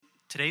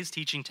Today's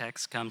teaching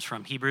text comes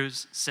from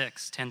Hebrews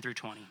 6:10 through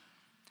 20.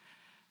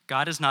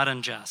 God is not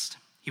unjust.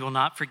 He will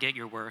not forget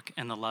your work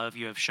and the love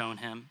you have shown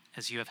him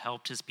as you have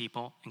helped his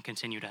people and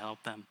continue to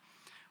help them.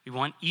 We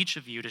want each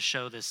of you to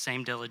show this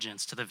same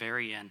diligence to the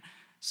very end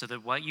so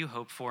that what you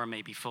hope for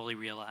may be fully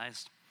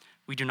realized.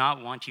 We do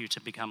not want you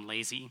to become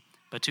lazy,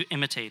 but to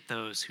imitate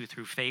those who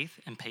through faith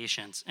and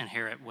patience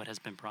inherit what has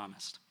been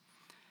promised.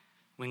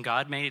 When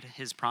God made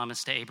his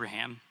promise to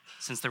Abraham,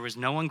 since there was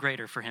no one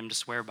greater for him to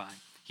swear by,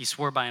 he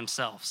swore by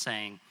himself,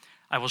 saying,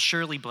 I will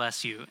surely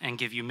bless you and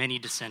give you many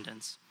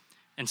descendants.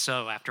 And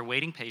so, after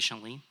waiting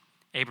patiently,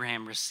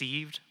 Abraham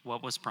received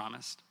what was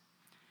promised.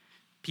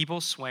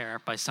 People swear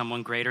by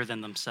someone greater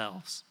than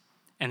themselves,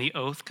 and the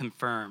oath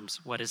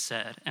confirms what is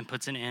said and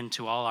puts an end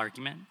to all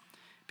argument.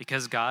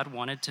 Because God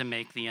wanted to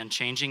make the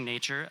unchanging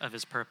nature of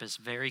his purpose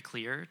very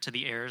clear to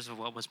the heirs of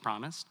what was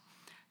promised,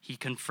 he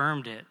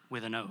confirmed it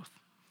with an oath.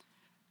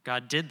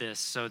 God did this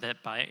so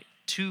that by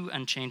two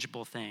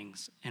unchangeable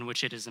things in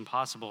which it is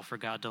impossible for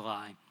God to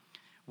lie,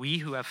 we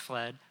who have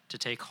fled to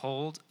take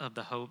hold of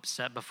the hope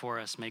set before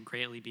us may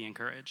greatly be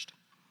encouraged.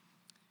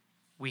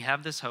 We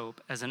have this hope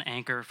as an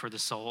anchor for the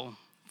soul,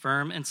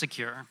 firm and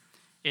secure.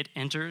 It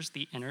enters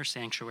the inner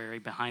sanctuary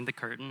behind the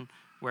curtain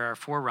where our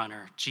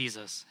forerunner,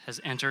 Jesus, has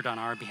entered on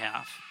our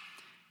behalf.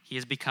 He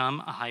has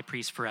become a high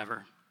priest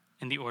forever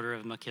in the order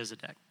of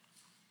Melchizedek.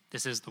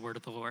 This is the word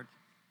of the Lord.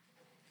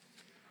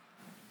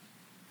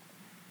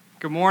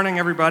 Good morning,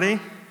 everybody.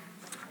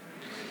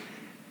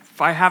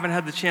 If I haven't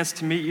had the chance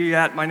to meet you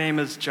yet, my name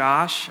is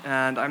Josh,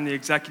 and I'm the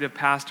executive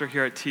pastor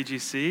here at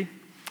TGC.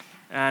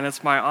 And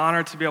it's my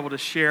honor to be able to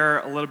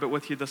share a little bit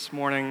with you this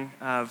morning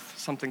of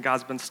something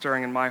God's been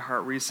stirring in my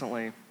heart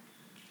recently.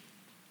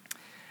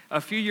 A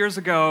few years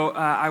ago,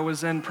 I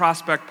was in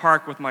Prospect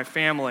Park with my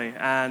family,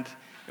 and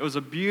it was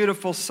a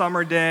beautiful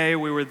summer day.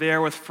 We were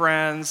there with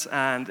friends,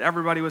 and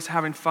everybody was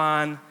having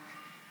fun.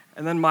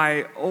 And then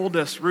my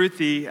oldest,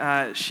 Ruthie,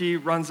 she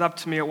runs up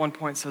to me at one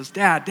point and says,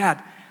 Dad,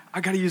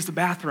 I got to use the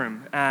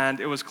bathroom. And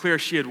it was clear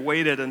she had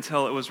waited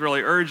until it was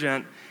really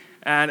urgent.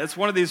 And it's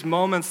one of these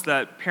moments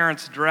that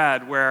parents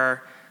dread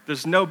where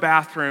there's no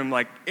bathroom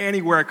like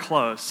anywhere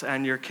close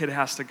and your kid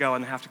has to go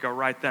and they have to go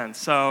right then.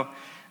 So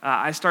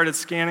I started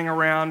scanning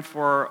around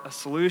for a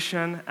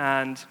solution,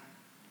 and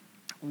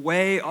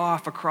way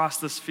off across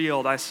this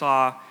field I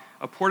saw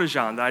a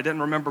porta-john that I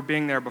didn't remember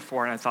being there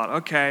before. And I thought,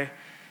 okay,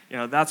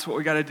 that's what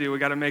we got to do. We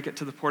got to make it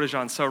to the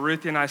porta-john. So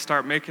Ruthie and I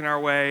start making our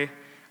way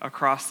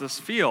across this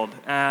field.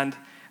 And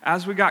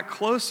as we got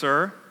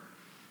closer,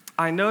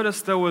 I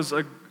noticed there was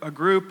a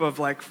group of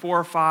like 4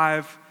 or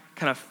 5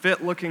 kind of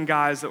fit-looking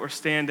guys that were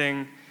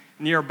standing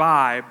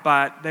nearby,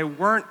 but they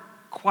weren't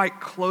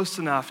quite close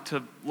enough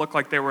to look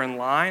like they were in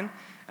line,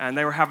 and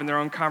they were having their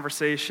own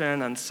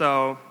conversation. And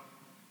so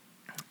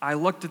I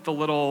looked at the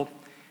little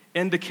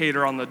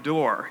indicator on the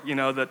door,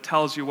 that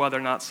tells you whether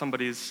or not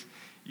somebody's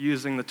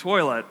using the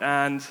toilet.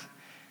 And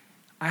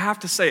I have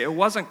to say, it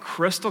wasn't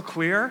crystal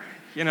clear,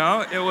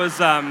 It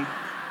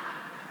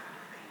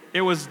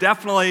was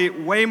definitely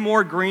way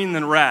more green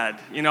than red.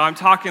 I'm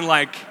talking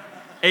like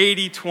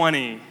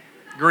 80-20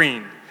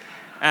 green.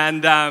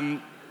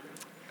 And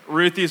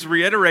Ruthie's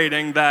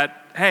reiterating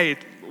that, hey,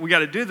 we got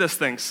to do this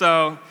thing.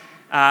 So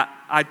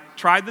I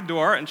tried the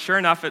door, and sure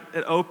enough, it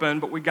opened,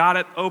 but we got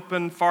it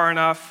open far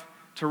enough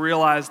to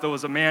realize there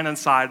was a man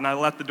inside, and I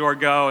let the door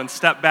go and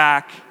stepped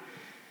back.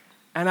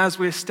 And as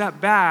we stepped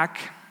back,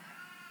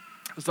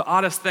 it was the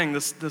oddest thing.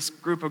 This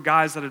group of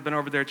guys that had been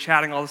over there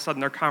chatting, all of a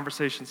sudden their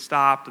conversation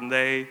stopped, and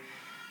they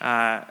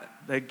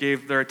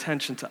gave their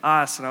attention to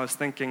us. And I was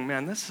thinking,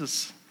 man, this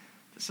is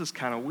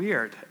kind of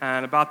weird.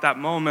 And about that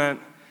moment,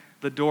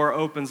 the door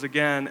opens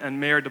again, and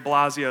Mayor de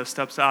Blasio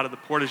steps out of the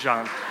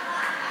porta-john.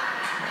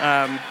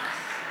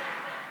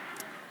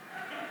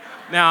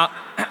 Now,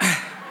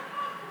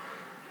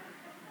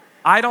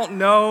 I don't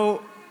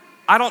know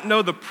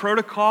the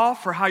protocol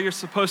for how you're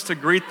supposed to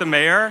greet the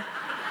mayor.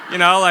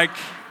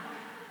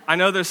 I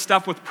know there's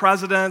stuff with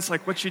presidents,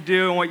 like what you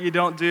do and what you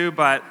don't do,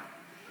 but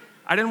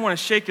I didn't want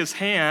to shake his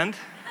hand.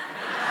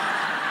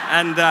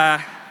 And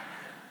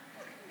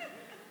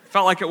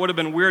felt like it would have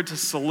been weird to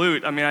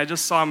salute. I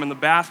just saw him in the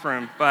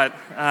bathroom, but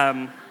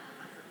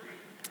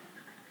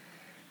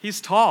he's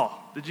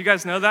tall. Did you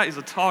guys know that? He's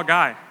a tall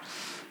guy.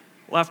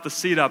 Left the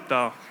seat up,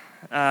 though.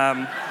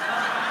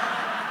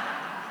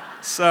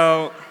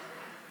 So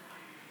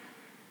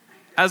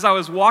as I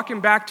was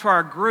walking back to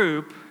our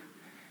group,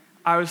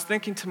 I was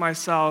thinking to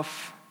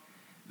myself,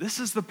 this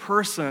is the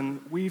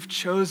person we've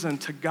chosen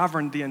to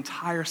govern the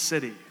entire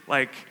city.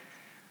 Like,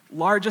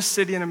 largest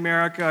city in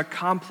America,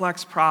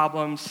 complex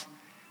problems.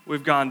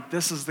 We've gone,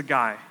 this is the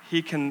guy.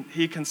 He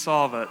can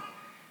solve it.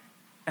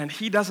 And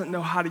he doesn't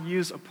know how to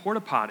use a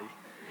porta potty.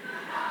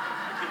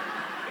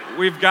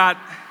 We've got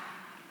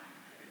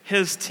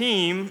his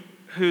team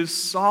whose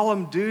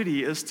solemn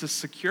duty is to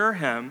secure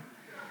him.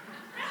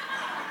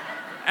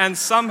 And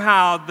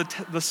somehow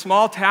the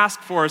small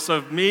task force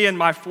of me and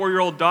my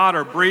 4-year-old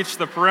daughter breached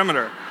the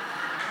perimeter.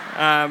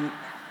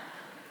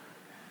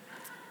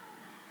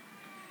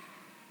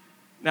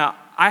 Now,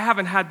 I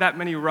haven't had that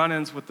many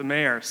run-ins with the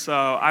mayor, so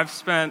I've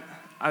spent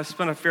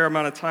a fair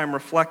amount of time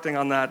reflecting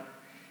on that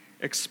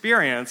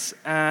experience,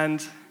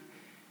 and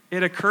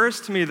it occurs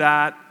to me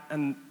that,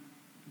 and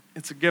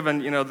it's a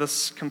given,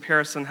 this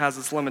comparison has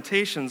its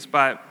limitations,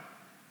 but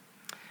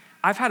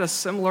I've had a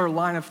similar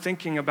line of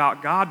thinking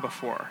about God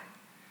before.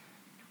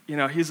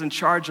 He's in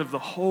charge of the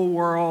whole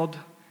world,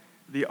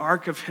 the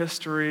arc of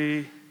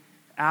history,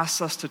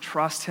 asks us to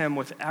trust him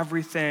with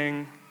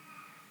everything,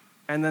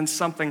 and then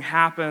something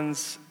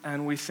happens,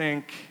 and we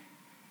think,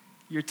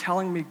 you're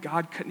telling me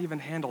God couldn't even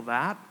handle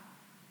that?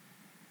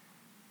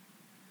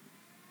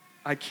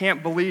 I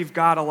can't believe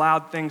God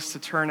allowed things to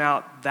turn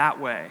out that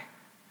way.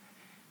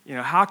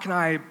 How can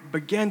I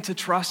begin to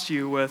trust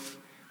you with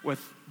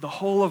the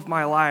whole of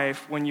my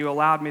life when you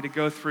allowed me to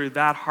go through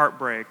that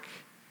heartbreak?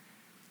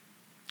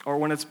 Or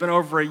when it's been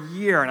over a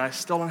year and I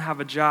still don't have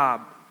a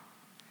job?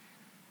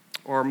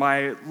 Or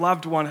my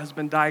loved one has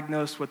been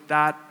diagnosed with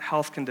that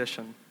health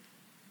condition?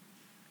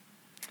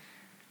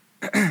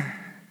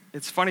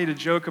 It's funny to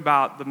joke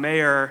about the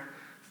mayor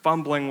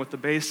fumbling with the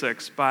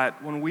basics,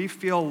 but when we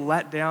feel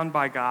let down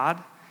by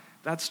God,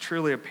 that's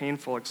truly a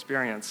painful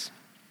experience.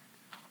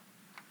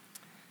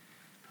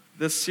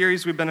 This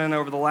series we've been in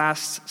over the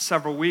last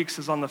several weeks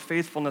is on the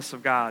faithfulness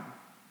of God.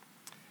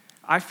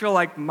 I feel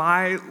like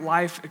my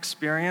life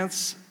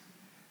experience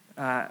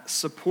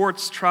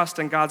supports trust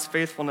in God's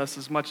faithfulness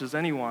as much as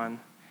anyone,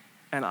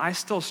 and I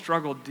still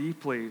struggle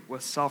deeply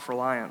with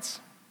self-reliance.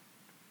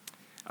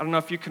 I don't know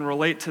if you can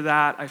relate to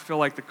that. I feel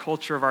like the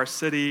culture of our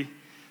city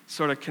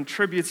sort of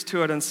contributes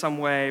to it in some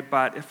way,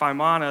 but if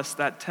I'm honest,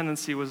 that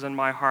tendency was in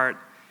my heart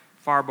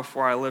far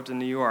before I lived in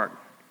New York.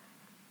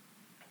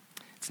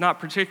 It's not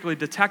particularly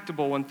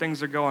detectable when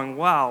things are going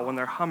well, when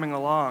they're humming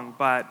along,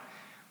 but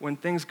when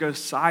things go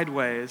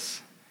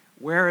sideways,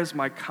 where is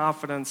my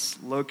confidence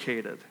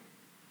located?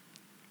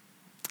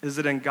 Is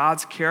it in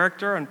God's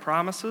character and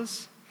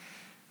promises,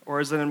 or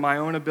is it in my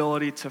own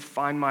ability to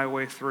find my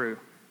way through?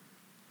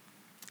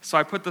 So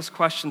I put this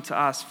question to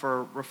us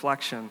for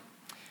reflection.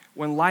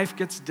 When life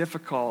gets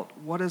difficult,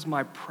 what is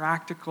my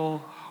practical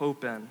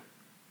hope in?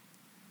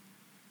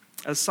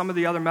 As some of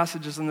the other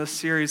messages in this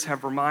series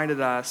have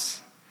reminded us,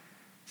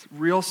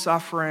 real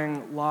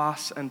suffering,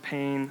 loss, and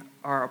pain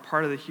are a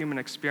part of the human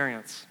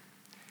experience.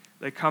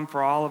 They come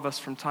for all of us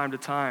from time to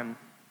time.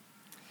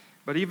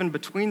 But even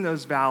between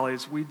those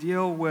valleys, we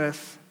deal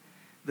with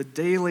the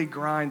daily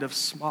grind of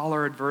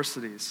smaller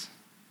adversities.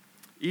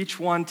 Each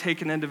one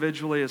taken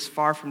individually is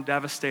far from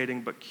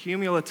devastating, but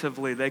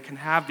cumulatively they can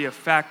have the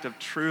effect of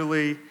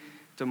truly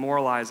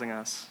demoralizing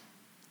us.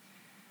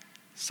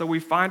 So we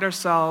find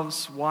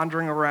ourselves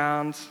wandering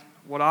around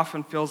what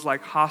often feels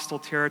like hostile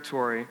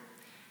territory,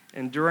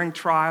 enduring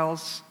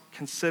trials,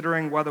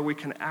 considering whether we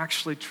can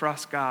actually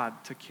trust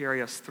God to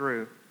carry us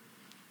through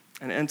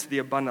and into the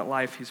abundant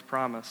life he's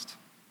promised.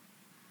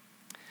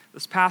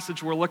 This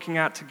passage we're looking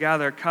at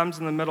together comes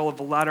in the middle of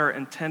a letter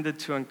intended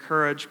to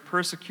encourage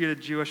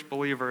persecuted Jewish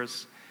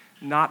believers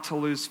not to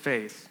lose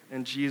faith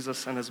in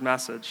Jesus and his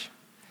message.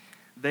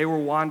 They were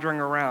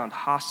wandering around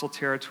hostile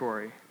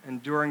territory,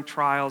 enduring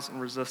trials and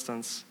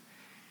resistance,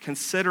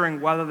 considering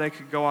whether they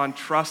could go on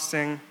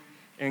trusting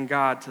in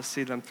God to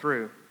see them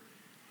through.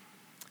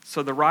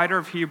 So the writer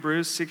of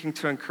Hebrews, seeking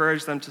to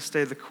encourage them to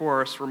stay the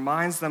course,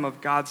 reminds them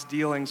of God's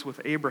dealings with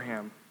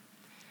Abraham.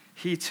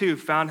 He too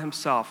found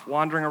himself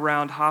wandering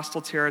around hostile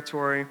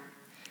territory,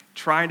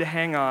 trying to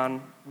hang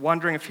on,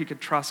 wondering if he could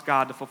trust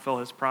God to fulfill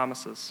his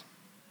promises.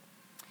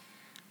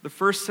 The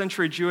first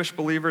century Jewish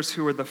believers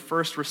who were the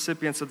first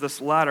recipients of this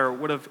letter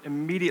would have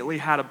immediately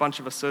had a bunch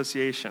of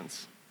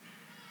associations.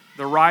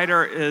 The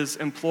writer is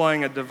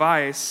employing a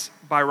device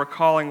by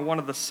recalling one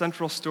of the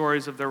central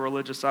stories of their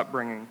religious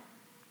upbringing.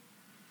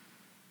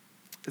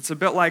 It's a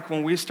bit like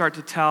when we start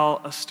to tell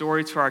a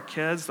story to our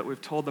kids that we've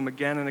told them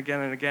again and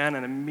again and again,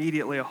 and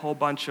immediately a whole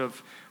bunch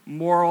of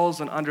morals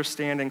and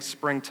understandings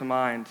spring to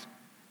mind.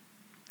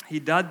 He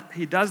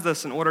does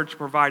this in order to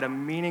provide a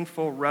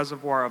meaningful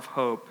reservoir of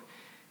hope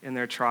in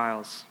their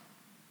trials.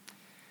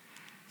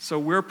 So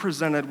we're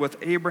presented with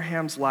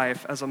Abraham's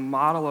life as a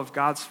model of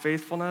God's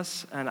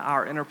faithfulness and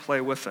our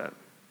interplay with it.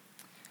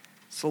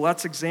 So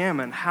let's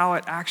examine how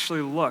it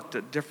actually looked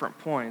at different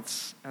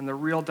points and the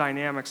real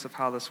dynamics of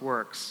how this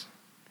works,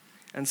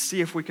 and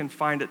see if we can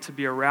find it to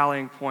be a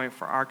rallying point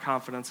for our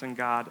confidence in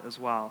God as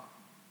well.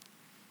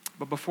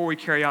 But before we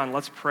carry on,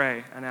 let's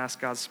pray and ask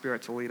God's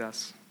Spirit to lead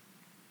us.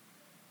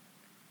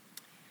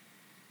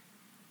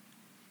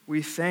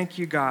 We thank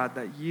you, God,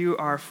 that you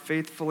are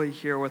faithfully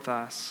here with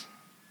us,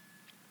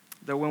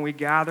 that when we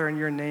gather in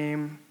your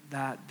name,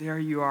 that there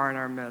you are in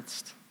our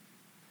midst.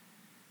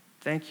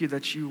 Thank you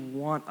that you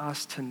want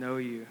us to know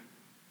you.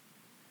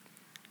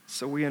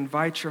 So we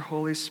invite your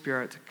Holy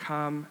Spirit to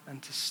come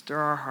and to stir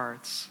our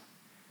hearts,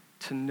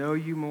 to know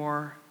you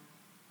more,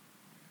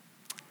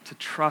 to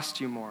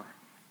trust you more.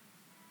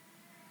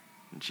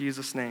 In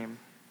Jesus' name,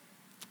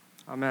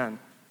 amen.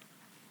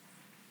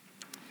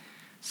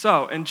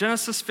 So, in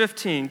Genesis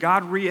 15,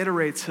 God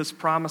reiterates his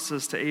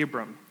promises to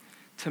Abram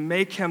to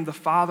make him the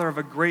father of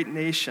a great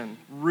nation,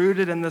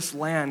 rooted in this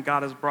land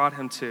God has brought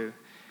him to,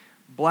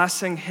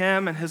 blessing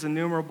him and his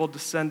innumerable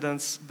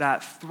descendants,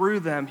 that through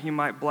them he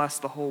might bless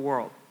the whole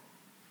world.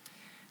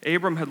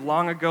 Abram had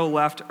long ago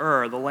left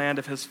Ur, the land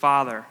of his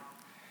father.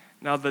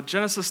 Now, the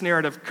Genesis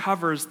narrative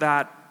covers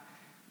that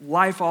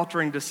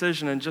life-altering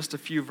decision in just a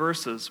few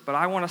verses, but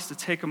I want us to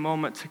take a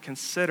moment to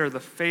consider the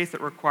faith it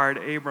required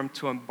Abram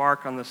to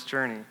embark on this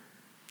journey.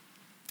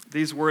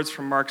 These words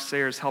from Mark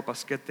Sayers help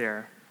us get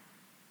there.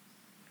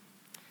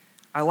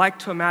 I like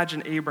to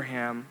imagine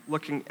Abraham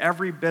looking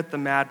every bit the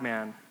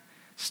madman,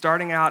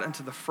 starting out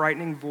into the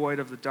frightening void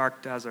of the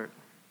dark desert,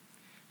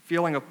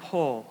 feeling a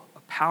pull, a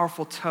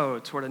powerful tow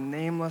toward a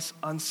nameless,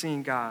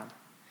 unseen God.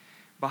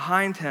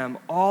 Behind him,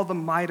 all the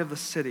might of the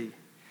city,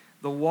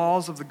 the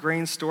walls of the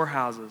grain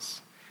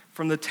storehouses.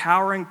 From the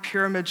towering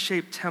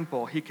pyramid-shaped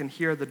temple, he can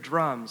hear the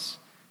drums,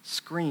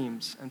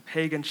 screams, and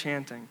pagan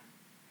chanting.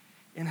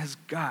 In his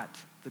gut,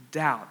 the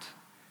doubt,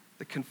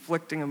 the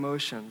conflicting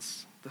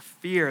emotions, the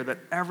fear that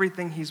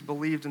everything he's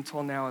believed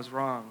until now is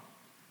wrong.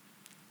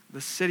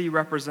 The city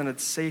represented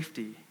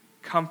safety,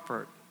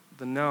 comfort,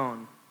 the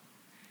known.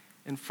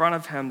 In front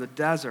of him, the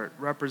desert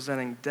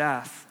representing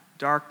death,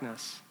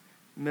 darkness,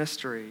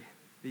 mystery,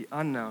 the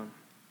unknown.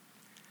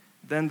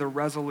 Then the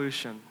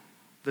resolution,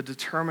 the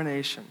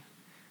determination,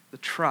 the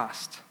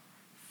trust,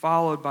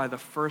 followed by the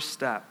first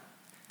step,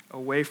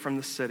 away from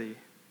the city,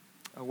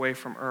 away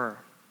from Ur.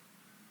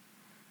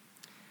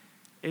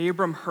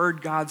 Abram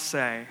heard God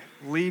say,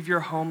 leave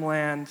your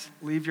homeland,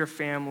 leave your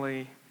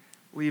family,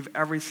 leave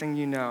everything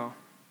you know,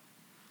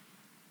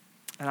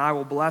 and I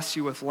will bless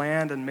you with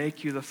land and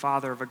make you the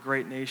father of a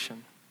great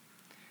nation.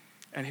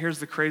 And here's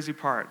the crazy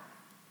part.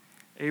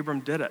 Abram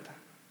did it.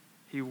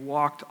 He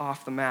walked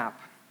off the map.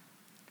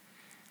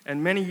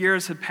 And many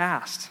years had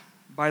passed.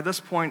 By this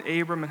point,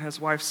 Abram and his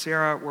wife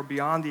Sarah were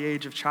beyond the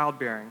age of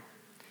childbearing.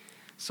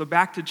 So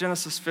back to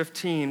Genesis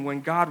 15,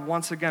 when God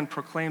once again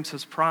proclaims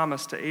his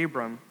promise to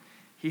Abram,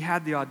 he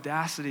had the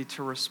audacity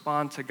to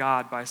respond to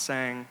God by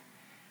saying,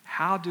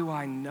 how do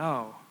I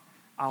know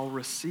I'll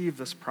receive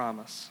this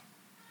promise?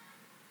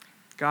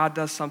 God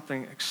does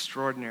something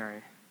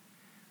extraordinary.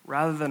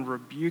 Rather than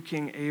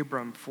rebuking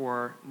Abram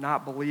for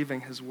not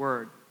believing his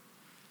word,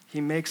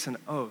 he makes an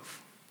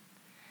oath.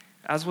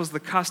 As was the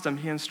custom,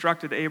 he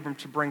instructed Abram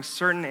to bring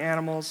certain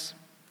animals,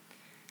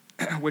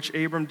 which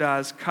Abram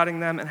does, cutting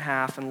them in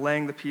half and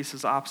laying the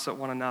pieces opposite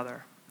one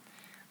another.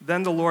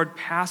 Then the Lord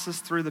passes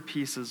through the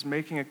pieces,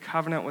 making a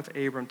covenant with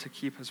Abram to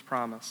keep his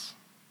promise.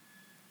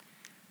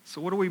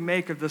 So what do we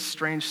make of this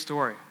strange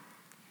story?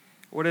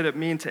 What did it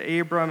mean to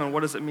Abram, and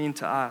what does it mean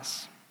to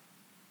us?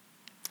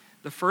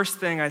 The first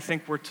thing I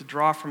think we're to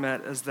draw from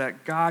it is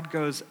that God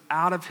goes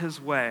out of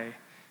his way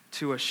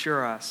to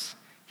assure us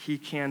he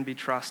can be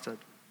trusted.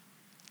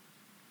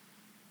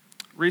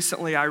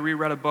 Recently, I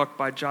reread a book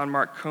by John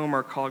Mark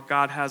Comer called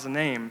God Has a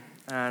Name,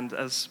 and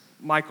as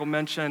Michael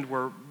mentioned,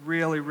 we're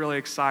really, really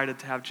excited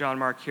to have John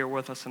Mark here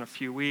with us in a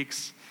few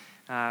weeks.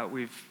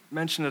 We've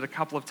mentioned it a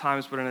couple of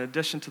times, but in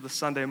addition to the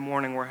Sunday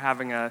morning, we're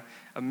having a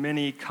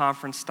mini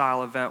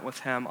conference-style event with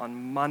him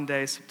on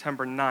Monday,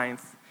 September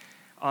 9th,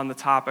 on the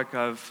topic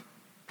of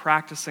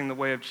practicing the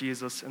way of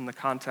Jesus in the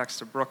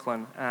context of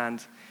Brooklyn.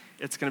 And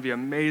it's going to be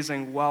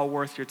amazing, well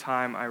worth your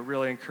time. I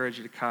really encourage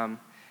you to come.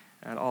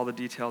 And all the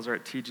details are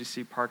at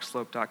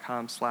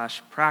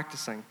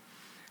tgcparkslope.com/practicing.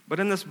 But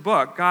in this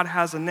book, God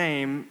Has a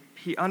Name,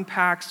 he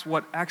unpacks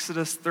what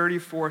Exodus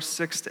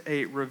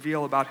 34:6-8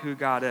 reveal about who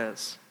God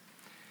is.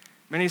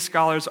 Many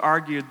scholars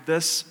argued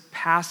this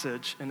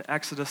passage in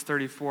Exodus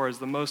 34 is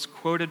the most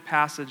quoted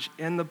passage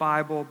in the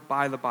Bible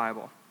by the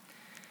Bible.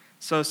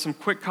 So some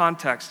quick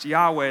context.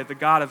 Yahweh, the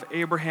God of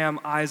Abraham,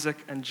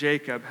 Isaac, and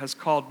Jacob, has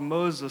called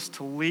Moses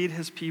to lead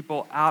his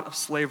people out of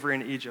slavery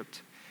in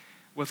Egypt.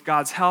 With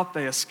God's help,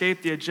 they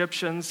escape the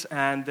Egyptians,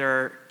 and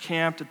they're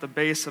camped at the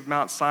base of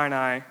Mount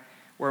Sinai,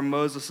 where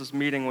Moses is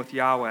meeting with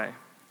Yahweh.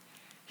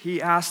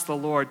 He asks the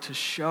Lord to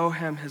show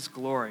him his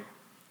glory.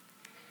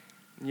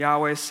 And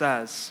Yahweh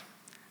says,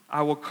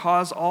 I will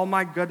cause all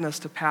my goodness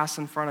to pass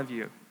in front of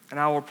you, and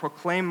I will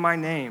proclaim my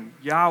name,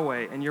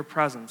 Yahweh, in your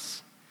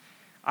presence.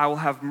 I will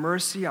have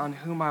mercy on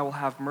whom I will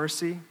have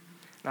mercy,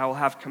 and I will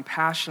have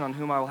compassion on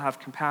whom I will have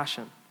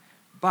compassion.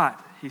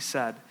 But, he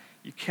said,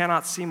 you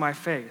cannot see my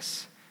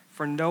face,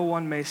 for no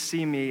one may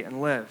see me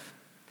and live.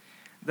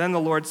 Then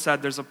the Lord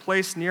said, there's a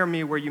place near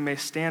me where you may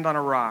stand on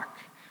a rock.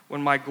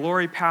 When my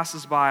glory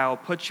passes by, I will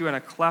put you in a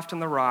cleft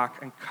in the rock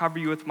and cover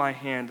you with my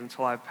hand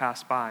until I have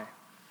passed by.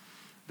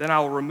 Then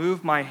I will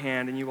remove my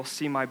hand and you will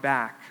see my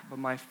back, but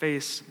my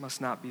face must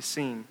not be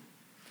seen.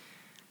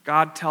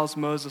 God tells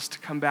Moses to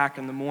come back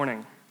in the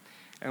morning.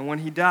 And when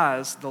he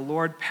does, the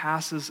Lord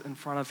passes in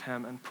front of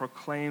him and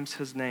proclaims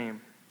his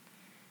name.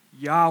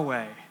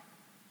 Yahweh,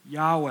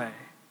 Yahweh,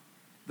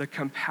 the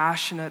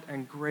compassionate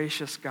and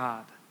gracious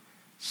God,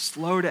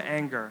 slow to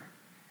anger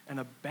and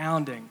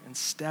abounding in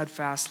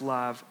steadfast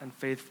love and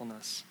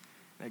faithfulness.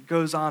 And it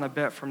goes on a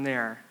bit from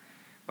there.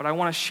 But I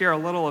want to share a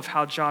little of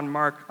how John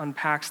Mark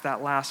unpacks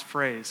that last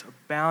phrase,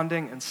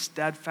 abounding in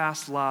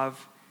steadfast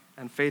love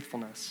and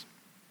faithfulness.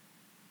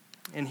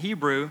 In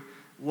Hebrew,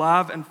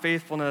 love and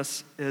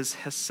faithfulness is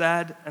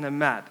hesed and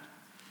emet.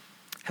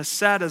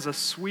 Hesed is a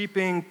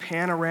sweeping,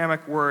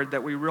 panoramic word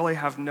that we really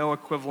have no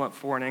equivalent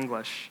for in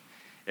English.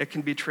 It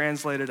can be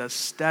translated as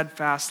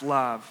steadfast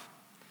love,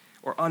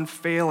 or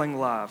unfailing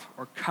love,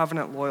 or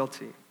covenant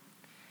loyalty.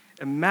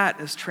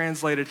 Emet is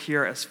translated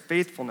here as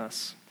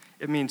faithfulness.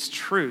 It means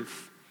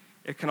truth.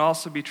 It can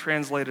also be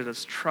translated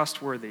as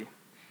trustworthy.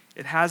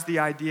 It has the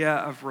idea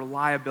of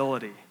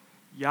reliability.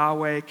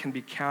 Yahweh can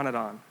be counted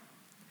on.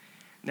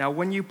 Now,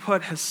 when you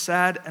put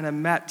hesed and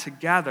emet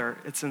together,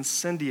 it's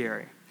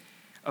incendiary.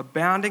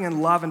 Abounding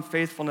in love and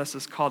faithfulness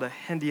is called a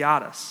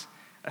hendiadys.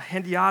 A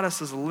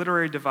hendiadys is a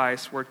literary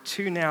device where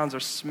two nouns are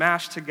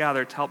smashed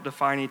together to help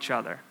define each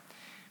other,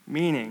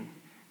 meaning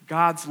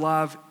God's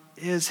love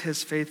is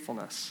his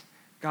faithfulness.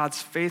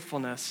 God's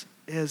faithfulness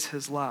is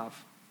his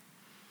love.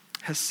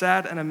 Hesed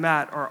and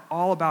emet are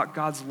all about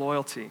God's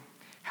loyalty,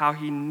 how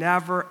he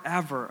never,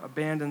 ever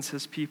abandons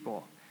his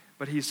people,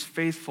 but he's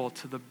faithful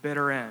to the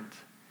bitter end,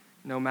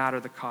 no matter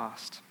the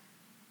cost.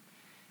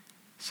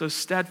 So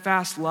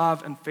steadfast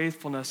love and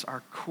faithfulness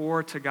are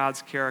core to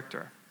God's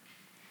character.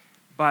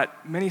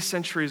 But many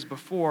centuries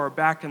before,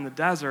 back in the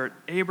desert,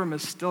 Abram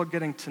is still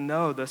getting to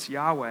know this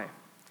Yahweh.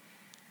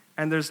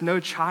 And there's no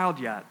child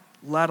yet,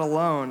 let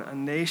alone a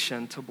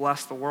nation to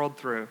bless the world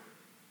through.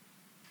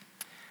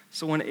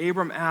 So when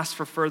Abram asks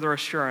for further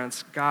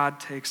assurance, God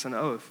takes an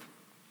oath.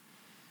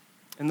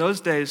 In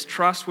those days,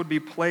 trust would be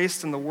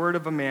placed in the word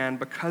of a man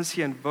because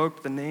he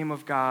invoked the name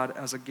of God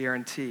as a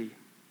guarantee.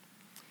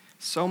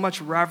 So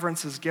much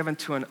reverence is given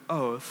to an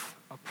oath,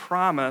 a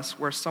promise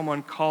where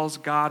someone calls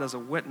God as a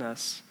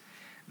witness,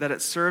 that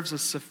it serves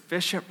as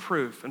sufficient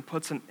proof and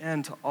puts an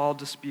end to all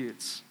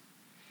disputes.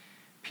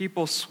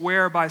 People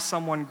swear by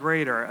someone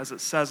greater, as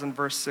it says in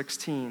verse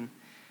 16,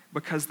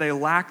 because they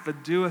lack the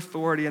due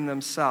authority in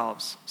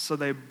themselves, so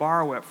they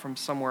borrow it from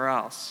somewhere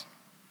else.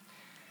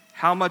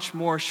 How much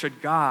more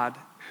should God,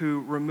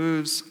 who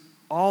removes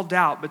all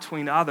doubt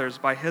between others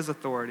by his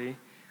authority,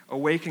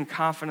 awaken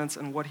confidence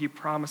in what he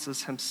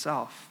promises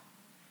himself?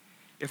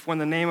 If when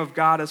the name of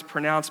God is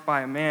pronounced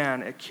by a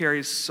man, it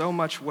carries so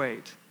much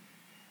weight,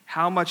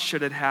 how much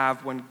should it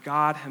have when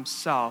God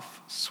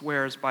himself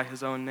swears by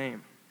his own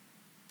name?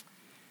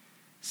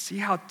 See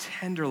how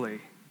tenderly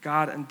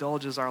God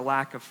indulges our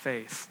lack of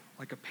faith,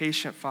 like a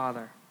patient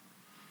father.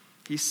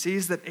 He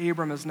sees that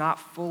Abram is not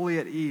fully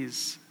at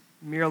ease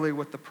merely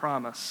with the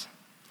promise.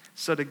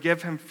 So to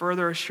give him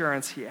further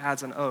assurance, he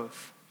adds an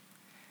oath.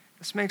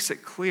 This makes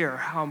it clear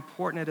how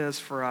important it is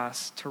for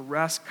us to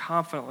rest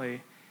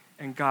confidently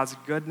in God's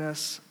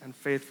goodness and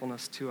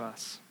faithfulness to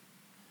us.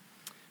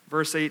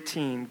 Verse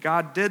 18,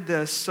 God did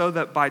this so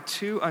that by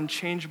two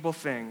unchangeable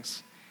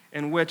things,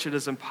 in which it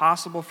is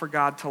impossible for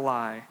God to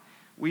lie,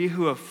 we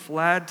who have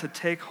fled to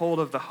take hold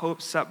of the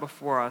hope set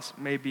before us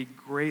may be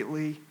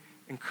greatly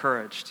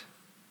encouraged.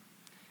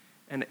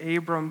 And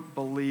Abram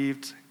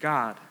believed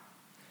God.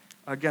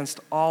 Against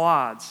all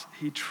odds,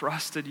 he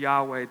trusted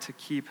Yahweh to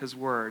keep his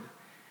word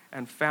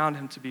and found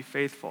him to be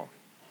faithful.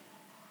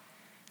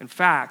 In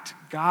fact,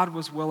 God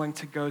was willing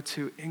to go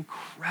to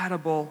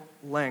incredible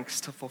lengths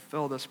to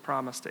fulfill this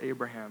promise to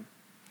Abraham,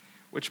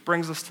 which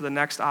brings us to the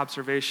next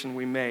observation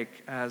we make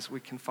as we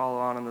can follow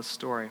on in this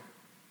story.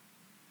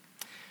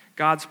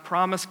 God's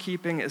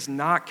promise-keeping is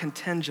not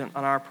contingent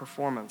on our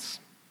performance.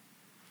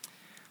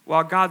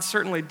 While God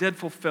certainly did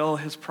fulfill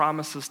his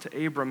promises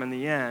to Abram in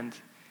the end,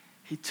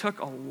 he took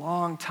a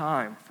long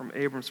time from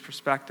Abram's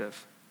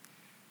perspective.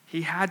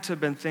 He had to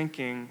have been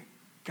thinking,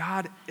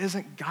 God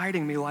isn't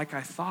guiding me like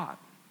I thought.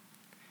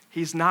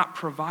 He's not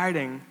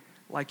providing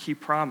like he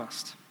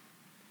promised.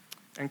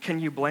 And can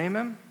you blame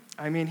him?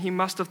 I mean, he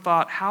must have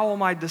thought, how will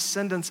my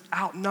descendants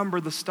outnumber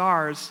the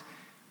stars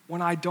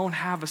when I don't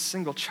have a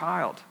single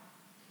child?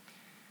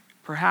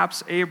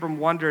 Perhaps Abram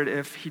wondered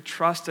if he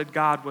trusted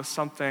God with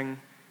something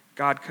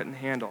God couldn't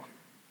handle.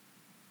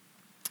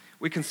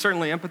 We can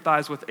certainly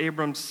empathize with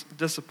Abram's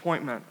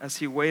disappointment as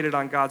he waited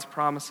on God's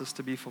promises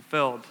to be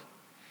fulfilled.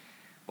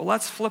 But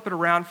let's flip it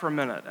around for a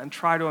minute and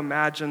try to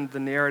imagine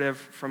the narrative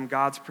from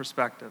God's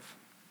perspective.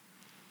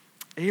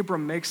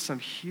 Abram makes some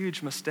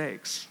huge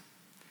mistakes.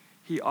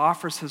 He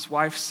offers his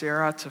wife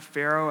Sarah to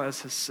Pharaoh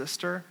as his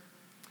sister.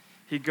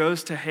 He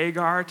goes to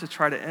Hagar to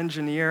try to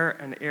engineer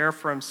an heir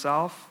for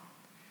himself.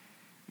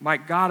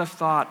 Might God have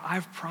thought,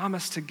 I've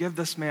promised to give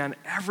this man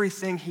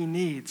everything he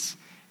needs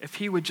if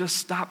he would just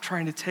stop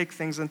trying to take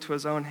things into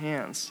his own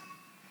hands.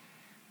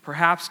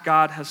 Perhaps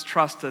God has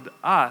trusted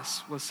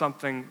us with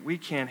something we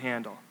can't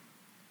handle.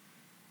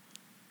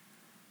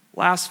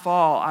 Last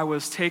fall, I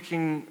was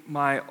taking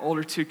my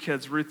older two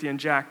kids, Ruthie and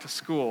Jack, to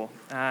school,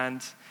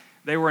 and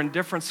they were in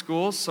different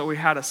schools, so we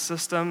had a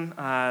system.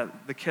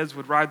 The kids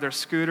would ride their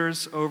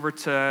scooters over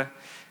to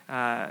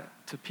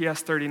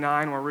PS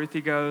 39 where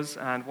Ruthie goes,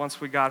 and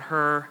once we got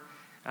her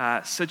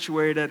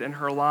situated in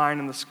her line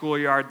in the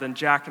schoolyard, then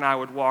Jack and I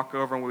would walk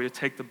over and we would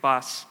take the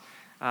bus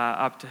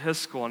up to his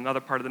school in another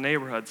part of the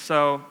neighborhood.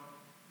 So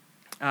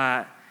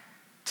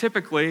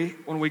typically,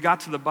 when we got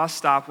to the bus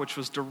stop, which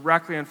was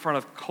directly in front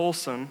of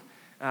Colson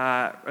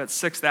at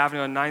 6th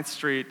Avenue and 9th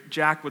Street,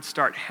 Jack would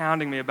start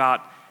hounding me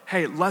about,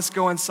 hey, let's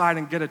go inside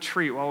and get a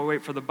treat while we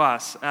wait for the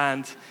bus.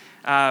 And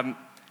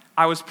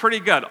I was pretty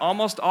good.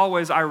 Almost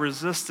always I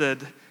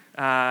resisted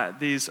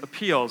these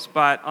appeals,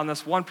 but on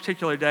this one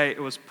particular day,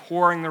 it was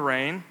pouring the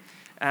rain,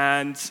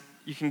 and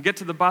you can get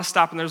to the bus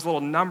stop, and there's a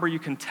little number you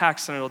can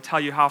text, and it'll tell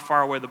you how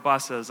far away the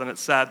bus is, and it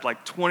said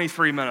like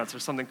 23 minutes or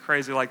something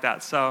crazy like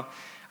that. So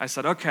I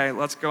said, okay,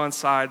 let's go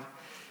inside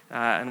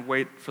and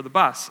wait for the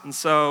bus. And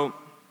so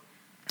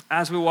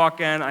as we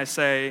walk in, I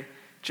say,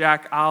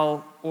 Jack,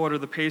 I'll order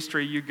the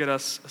pastry, you get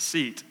us a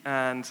seat.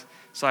 And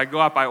so I go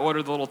up, I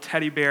order the little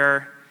teddy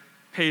bear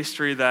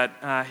pastry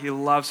that he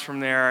loves from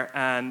there,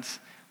 and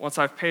once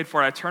I've paid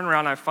for it, I turn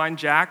around and I find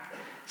Jack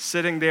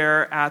sitting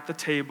there at the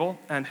table,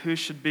 and who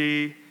should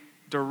be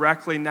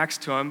directly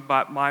next to him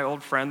but my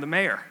old friend, the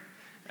mayor.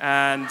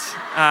 And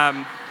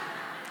I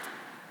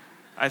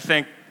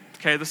think,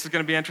 okay, this is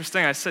going to be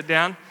interesting. I sit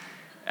down,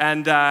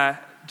 and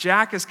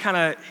Jack is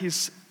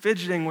he's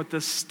fidgeting with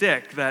this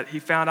stick that he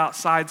found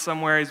outside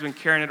somewhere. He's been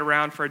carrying it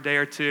around for a day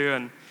or two,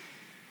 and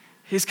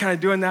he's kind of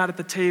doing that at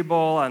the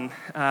table. And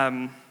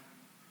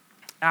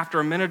after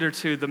a minute or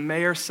two, the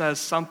mayor says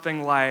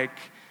something like,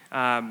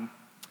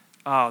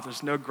 oh,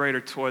 there's no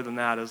greater toy than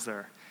that, is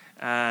there?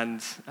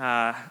 And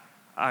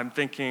I'm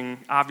thinking,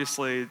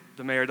 obviously,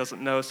 the mayor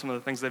doesn't know some of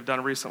the things they've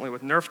done recently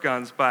with Nerf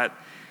guns, but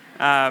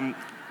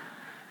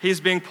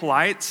he's being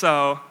polite,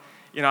 so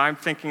I'm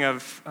thinking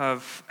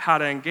of how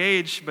to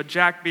engage, but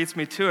Jack beats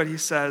me to it. He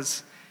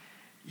says,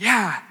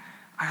 yeah,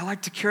 I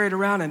like to carry it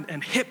around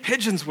and hit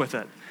pigeons with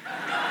it.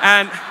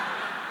 And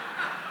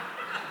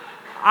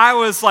I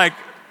was like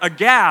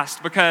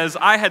aghast because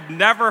I had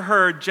never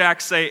heard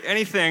Jack say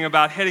anything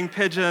about hitting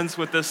pigeons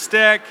with this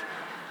stick.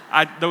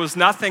 There was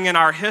nothing in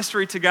our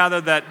history together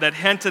that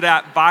hinted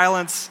at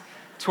violence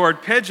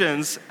toward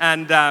pigeons.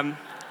 And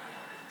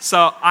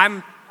so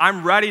I'm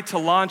ready to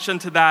launch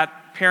into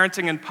that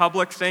parenting in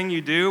public thing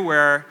you do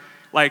where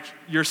like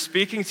you're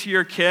speaking to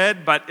your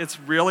kid, but it's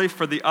really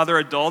for the other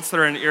adults that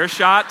are in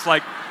earshot to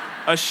like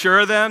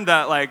assure them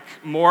that like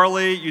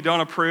morally you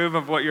don't approve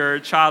of what your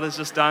child has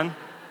just done.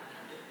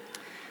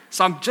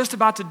 So I'm just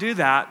about to do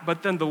that,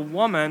 but then the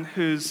woman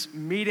who's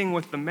meeting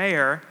with the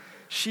mayor,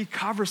 she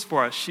covers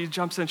for us. She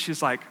jumps in,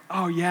 she's like,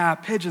 oh yeah,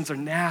 pigeons are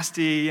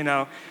nasty,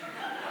 None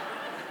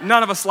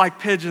of us like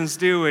pigeons,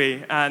 do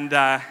we?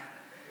 And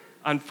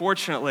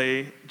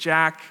unfortunately,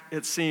 Jack,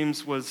 it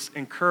seems, was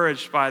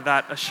encouraged by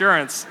that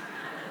assurance.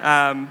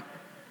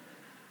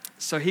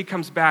 So he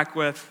comes back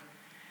with,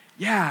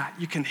 yeah,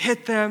 you can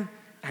hit them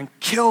and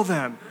kill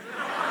them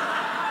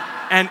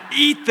and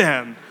eat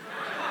them.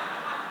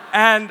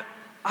 And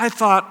I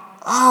thought,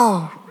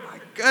 oh my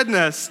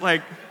goodness,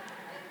 like,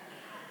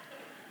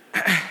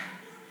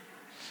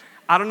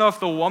 I don't know if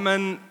the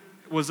woman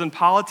was in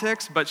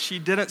politics, but she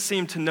didn't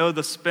seem to know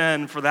the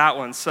spin for that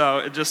one, so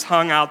it just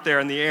hung out there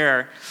in the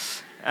air.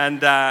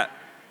 And I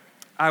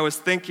was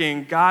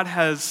thinking, God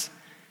has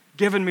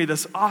given me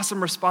this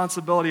awesome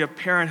responsibility of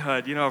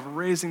parenthood, of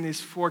raising these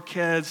 4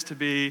 kids to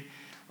be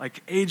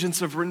like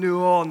agents of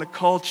renewal in the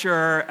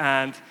culture,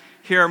 and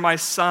here my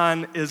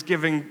son is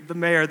giving the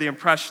mayor the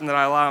impression that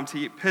I allow him to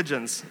eat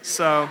pigeons.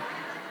 So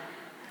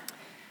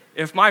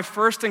if my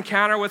first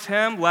encounter with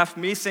him left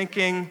me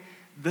thinking,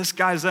 this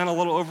guy's in a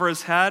little over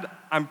his head,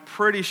 I'm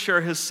pretty sure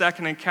his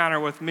second encounter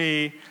with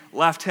me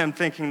left him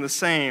thinking the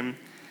same.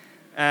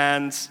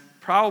 And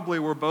probably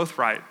we're both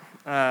right.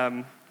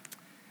 But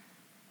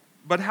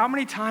how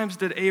many times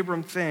did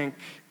Abram think,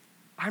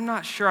 I'm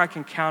not sure I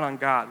can count on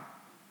God?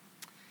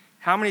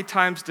 How many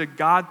times did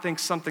God think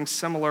something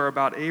similar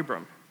about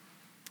Abram?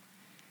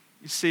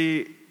 You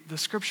see, the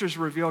scriptures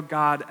reveal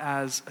God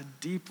as a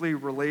deeply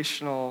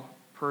relational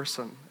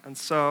person. And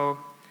so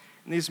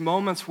in these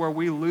moments where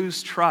we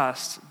lose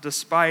trust,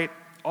 despite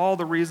all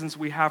the reasons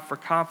we have for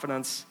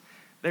confidence,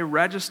 they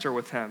register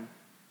with him.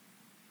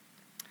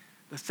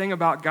 The thing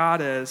about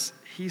God is,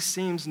 he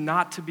seems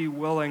not to be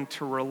willing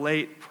to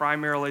relate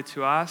primarily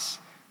to us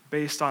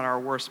based on our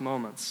worst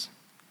moments.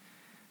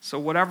 So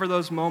whatever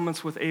those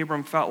moments with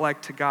Abram felt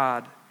like to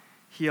God,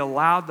 he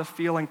allowed the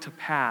feeling to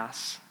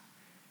pass,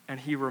 and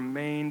he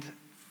remained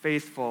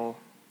faithful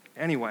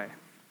anyway.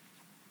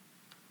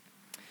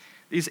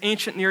 These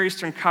ancient Near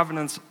Eastern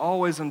covenants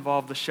always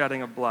involved the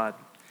shedding of blood.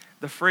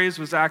 The phrase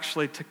was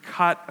actually to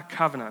cut a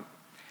covenant.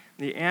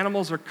 The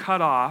animals are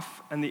cut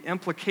off, and the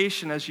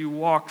implication as you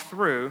walk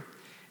through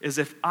is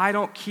if I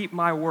don't keep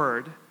my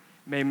word,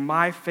 may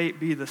my fate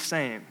be the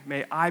same.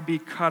 May I be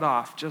cut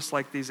off just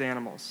like these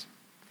animals.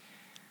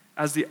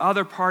 As the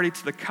other party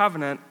to the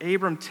covenant,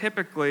 Abram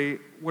typically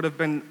would have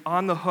been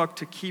on the hook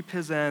to keep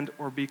his end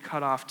or be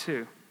cut off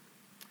too.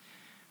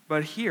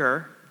 But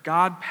here,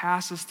 God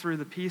passes through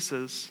the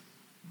pieces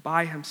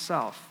by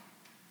himself.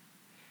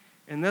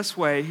 In this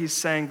way, he's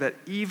saying that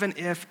even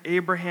if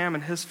Abraham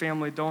and his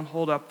family don't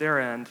hold up their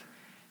end,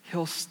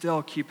 he'll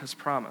still keep his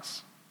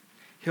promise.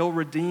 He'll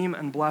redeem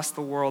and bless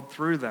the world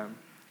through them.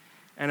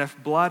 And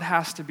if blood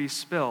has to be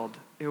spilled,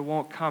 it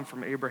won't come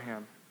from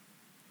Abraham.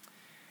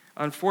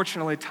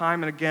 Unfortunately,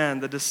 time and again,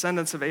 the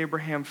descendants of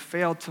Abraham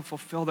failed to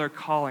fulfill their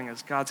calling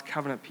as God's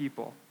covenant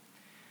people.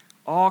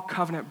 All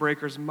covenant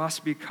breakers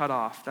must be cut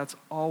off. That's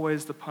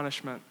always the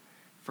punishment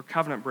for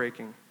covenant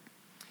breaking.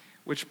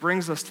 Which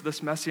brings us to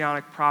this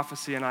messianic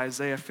prophecy in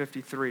Isaiah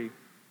 53.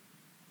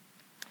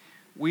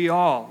 We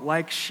all,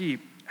 like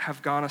sheep,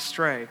 have gone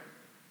astray.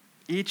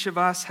 Each of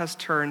us has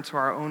turned to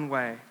our own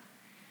way,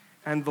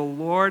 and the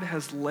Lord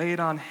has laid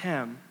on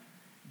him,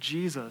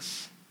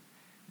 Jesus,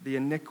 the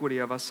iniquity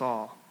of us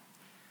all.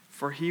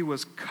 For he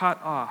was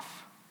cut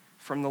off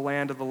from the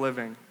land of the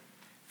living.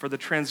 For the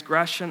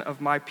transgression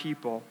of my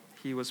people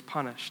he was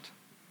punished.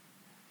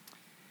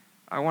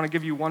 I want to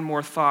give you one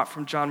more thought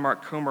from John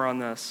Mark Comer on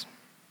this.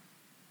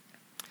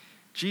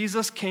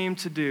 Jesus came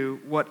to do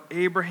what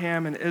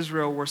Abraham and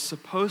Israel were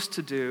supposed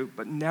to do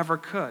but never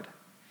could.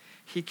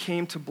 He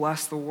came to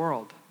bless the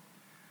world.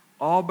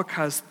 All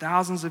because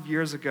thousands of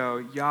years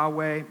ago,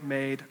 Yahweh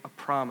made a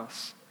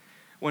promise.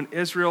 When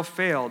Israel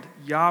failed,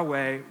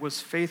 Yahweh was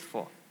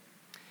faithful.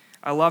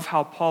 I love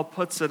how Paul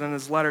puts it in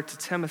his letter to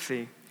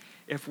Timothy.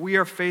 If we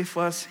are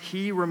faithless,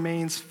 he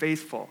remains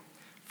faithful,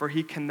 for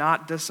he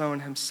cannot disown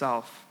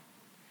himself.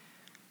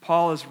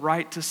 Paul is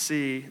right to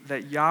see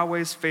that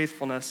Yahweh's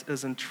faithfulness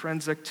is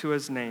intrinsic to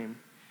his name,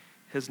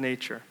 his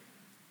nature.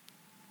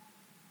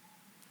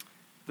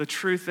 The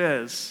truth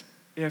is,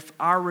 if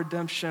our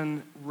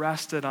redemption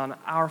rested on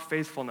our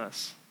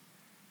faithfulness,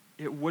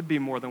 it would be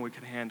more than we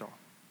could handle.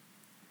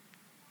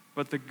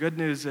 But the good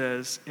news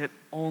is, it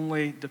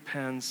only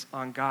depends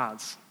on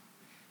God's,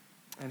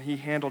 and he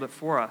handled it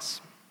for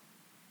us.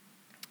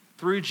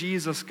 Through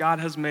Jesus, God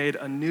has made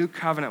a new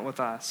covenant with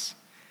us.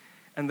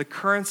 And the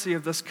currency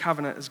of this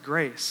covenant is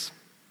grace.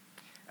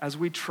 As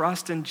we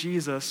trust in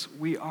Jesus,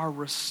 we are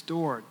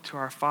restored to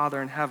our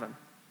Father in heaven.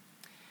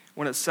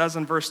 When it says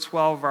in verse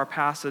 12 of our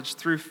passage,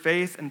 through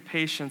faith and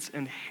patience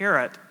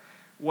inherit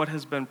what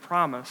has been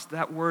promised,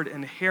 that word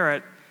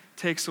inherit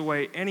takes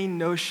away any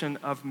notion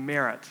of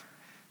merit.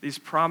 These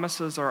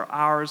promises are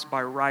ours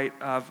by right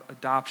of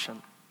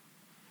adoption.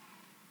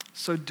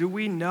 So do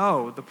we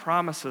know the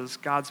promises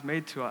God's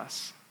made to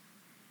us?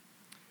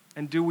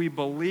 And do we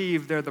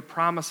believe they're the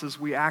promises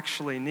we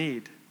actually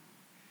need?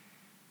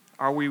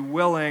 Are we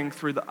willing,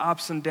 through the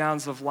ups and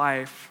downs of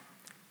life,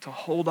 to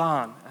hold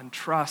on and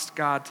trust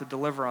God to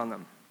deliver on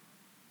them?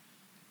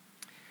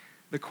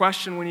 The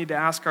question we need to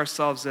ask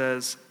ourselves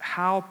is,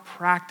 how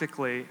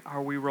practically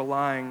are we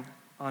relying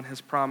on his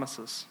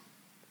promises?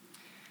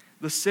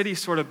 The city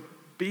sort of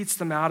beats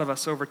them out of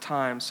us over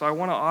time, so I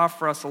want to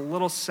offer us a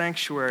little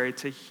sanctuary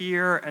to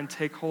hear and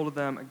take hold of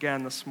them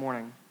again this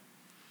morning.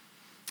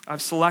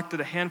 I've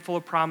selected a handful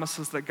of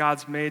promises that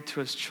God's made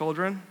to his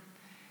children.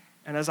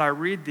 And as I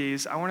read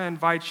these, I want to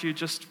invite you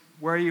just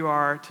where you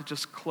are to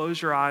just close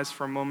your eyes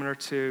for a moment or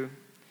two.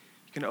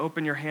 You can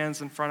open your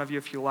hands in front of you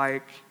if you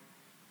like.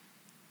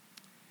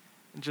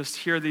 And just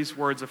hear these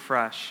words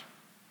afresh.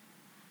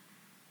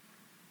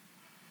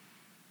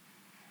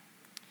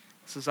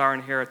 This is our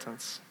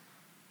inheritance.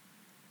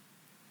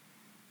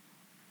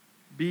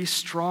 Be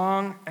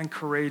strong and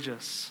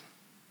courageous.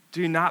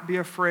 Do not be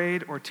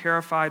afraid or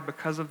terrified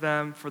because of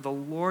them, for the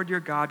Lord your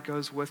God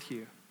goes with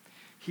you.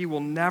 He will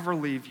never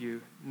leave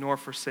you nor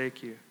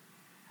forsake you.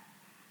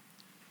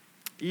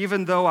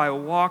 Even though I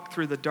walk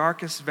through the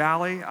darkest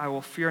valley, I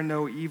will fear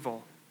no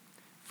evil,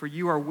 for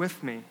you are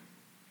with me.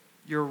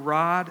 Your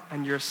rod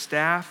and your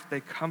staff, they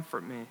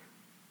comfort me.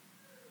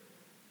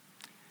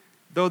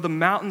 Though the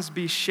mountains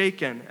be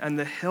shaken and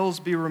the hills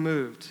be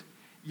removed,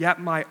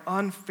 yet my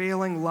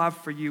unfailing love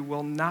for you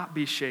will not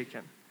be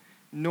shaken,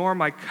 nor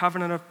my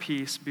covenant of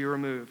peace be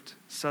removed,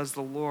 says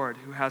the Lord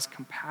who has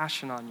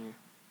compassion on you.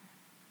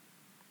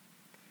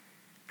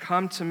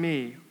 Come to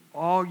me,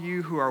 all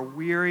you who are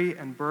weary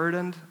and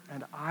burdened,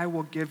 and I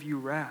will give you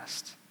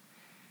rest.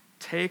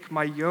 Take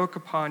my yoke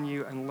upon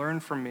you and learn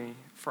from me,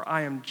 for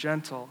I am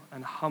gentle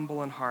and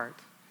humble in heart,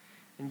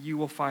 and you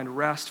will find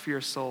rest for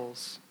your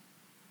souls.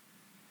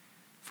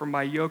 For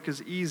my yoke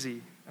is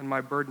easy and my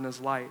burden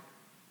is light.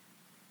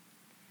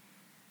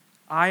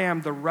 I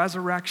am the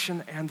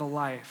resurrection and the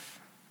life.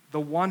 The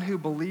one who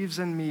believes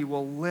in me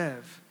will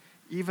live,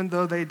 even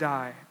though they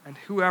die, and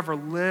whoever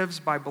lives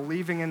by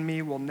believing in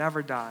me will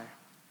never die.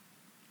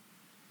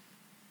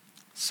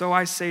 So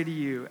I say to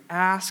you,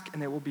 ask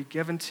and it will be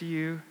given to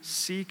you,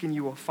 seek and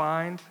you will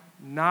find,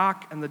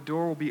 knock and the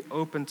door will be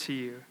opened to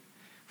you.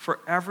 For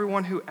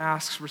everyone who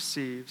asks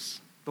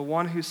receives, the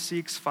one who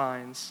seeks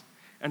finds,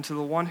 and to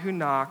the one who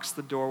knocks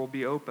the door will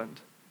be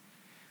opened.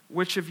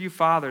 Which of you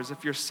fathers,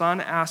 if your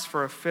son asks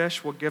for a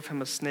fish, will give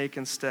him a snake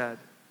instead?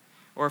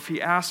 Or if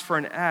he asks for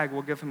an egg,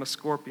 will give him a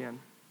scorpion?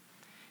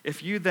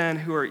 If you then,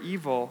 who are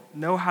evil,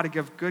 know how to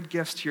give good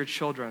gifts to your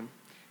children,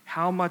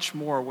 how much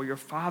more will your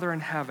Father in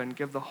heaven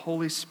give the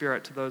Holy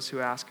Spirit to those who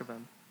ask of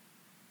him?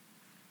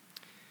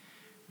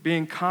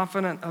 Being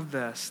confident of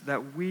this,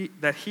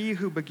 that he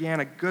who began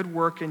a good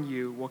work in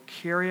you will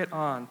carry it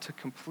on to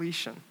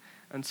completion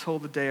until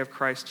the day of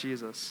Christ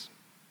Jesus.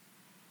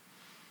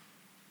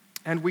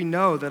 And we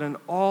know that in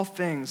all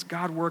things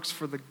God works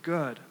for the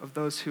good of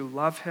those who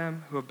love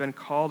him, who have been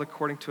called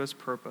according to his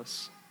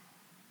purpose.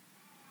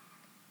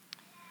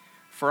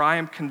 For I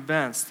am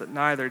convinced that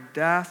neither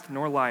death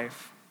nor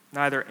life,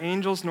 neither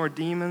angels nor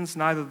demons,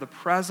 neither the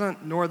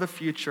present nor the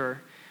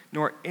future,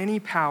 nor any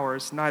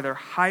powers, neither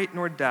height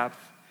nor depth,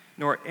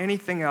 nor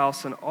anything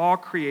else in all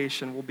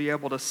creation will be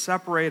able to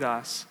separate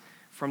us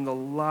from the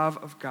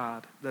love of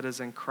God that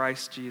is in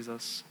Christ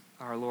Jesus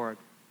our Lord.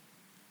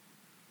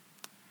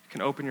 You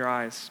can open your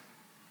eyes.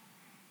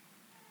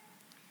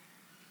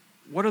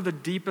 What are the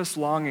deepest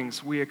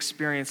longings we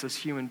experience as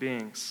human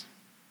beings?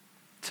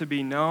 To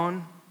be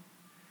known,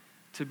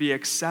 to be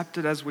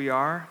accepted as we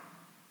are,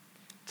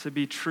 to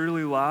be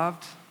truly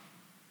loved,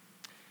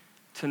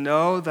 to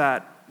know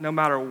that no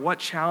matter what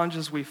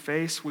challenges we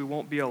face, we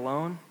won't be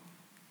alone,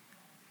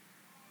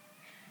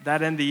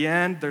 that in the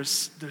end,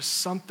 there's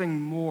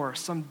something more,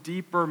 some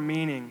deeper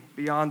meaning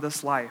beyond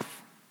this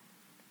life.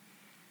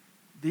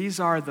 These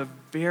are the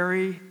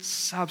very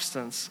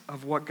substance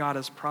of what God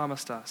has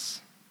promised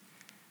us,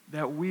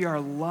 that we are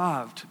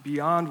loved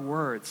beyond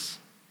words,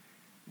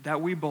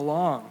 that we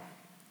belong,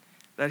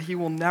 that he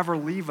will never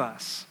leave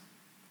us,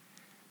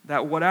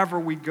 that whatever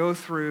we go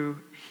through,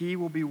 he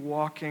will be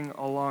walking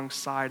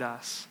alongside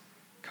us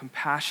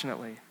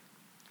compassionately,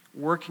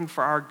 working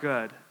for our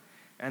good,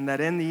 and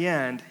that in the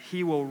end,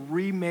 he will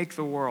remake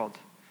the world,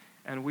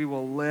 and we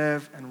will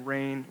live and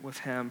reign with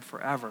him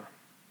forever.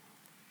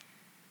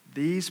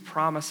 These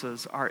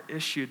promises are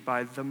issued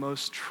by the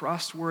most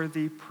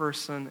trustworthy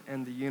person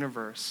in the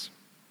universe,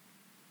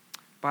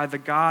 by the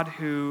God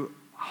who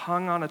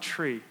hung on a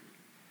tree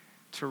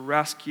to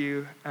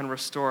rescue and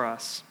restore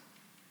us.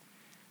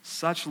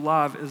 Such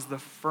love is the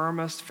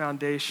firmest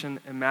foundation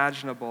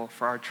imaginable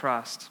for our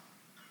trust.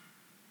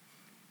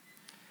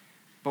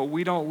 But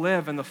we don't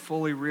live in the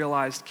fully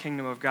realized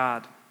kingdom of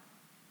God.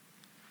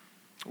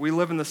 We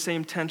live in the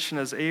same tension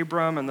as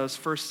Abram and those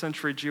first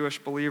century Jewish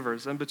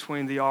believers, in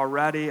between the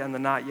already and the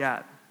not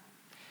yet.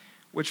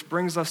 Which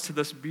brings us to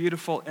this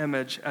beautiful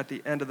image at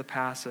the end of the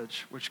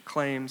passage, which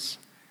claims,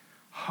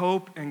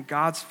 hope in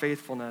God's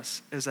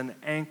faithfulness is an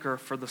anchor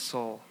for the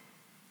soul.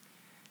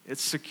 It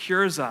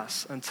secures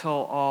us until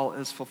all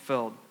is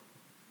fulfilled.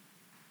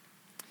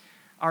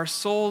 Our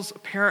souls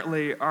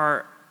apparently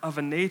are of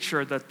a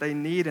nature that they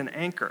need an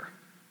anchor.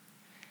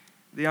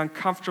 The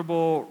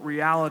uncomfortable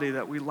reality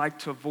that we like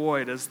to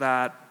avoid is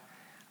that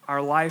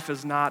our life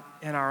is not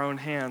in our own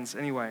hands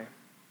anyway.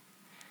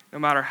 No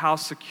matter how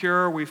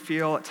secure we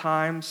feel at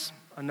times,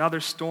 another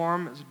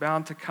storm is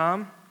bound to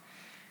come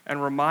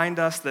and remind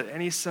us that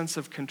any sense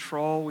of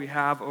control we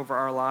have over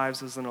our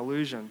lives is an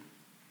illusion.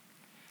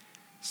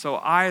 So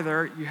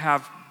either you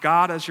have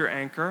God as your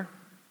anchor,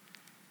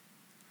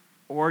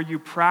 or you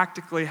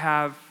practically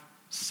have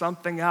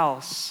something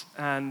else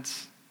and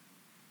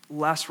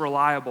less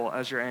reliable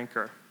as your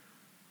anchor.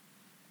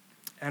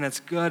 And it's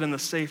good in the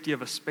safety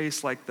of a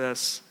space like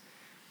this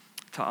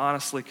to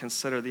honestly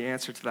consider the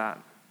answer to that.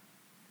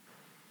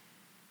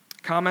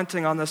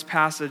 Commenting on this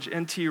passage,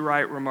 N.T.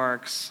 Wright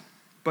remarks,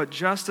 "But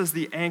just as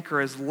the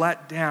anchor is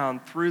let down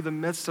through the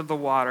midst of the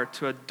water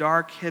to a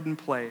dark, hidden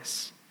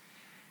place,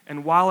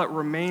 and while it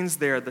remains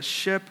there, the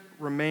ship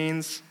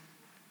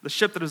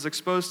that is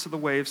exposed to the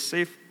waves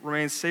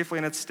remains safely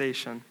in its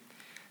station,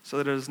 so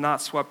that it is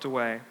not swept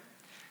away.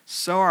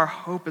 So our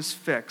hope is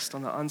fixed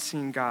on the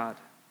unseen God.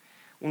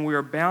 When we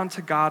are bound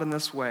to God in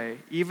this way,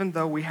 even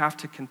though we have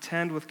to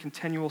contend with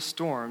continual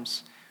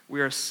storms,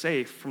 we are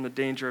safe from the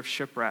danger of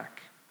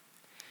shipwreck.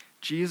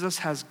 Jesus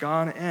has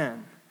gone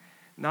in,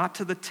 not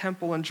to the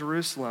temple in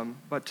Jerusalem,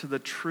 but to the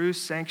true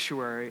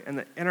sanctuary in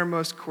the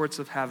innermost courts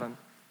of heaven,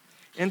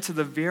 into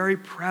the very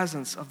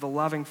presence of the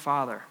loving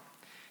Father.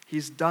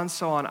 He's done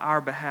so on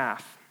our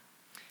behalf.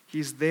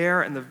 He's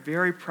there in the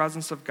very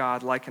presence of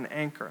God like an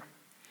anchor.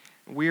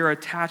 We are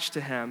attached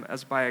to him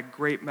as by a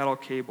great metal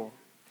cable.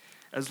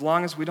 As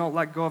long as we don't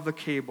let go of the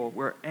cable,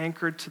 we're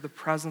anchored to the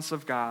presence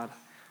of God.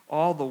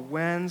 All the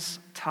winds,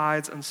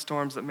 tides, and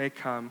storms that may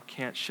come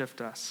can't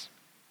shift us.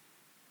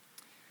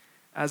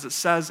 As it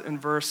says in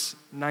verse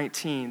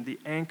 19, the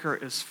anchor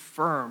is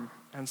firm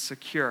and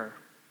secure.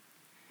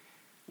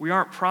 We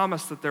aren't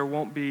promised that there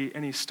won't be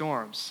any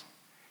storms.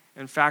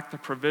 In fact, the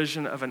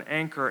provision of an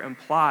anchor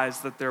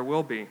implies that there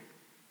will be.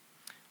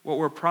 What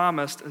we're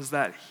promised is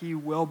that he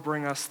will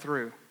bring us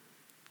through.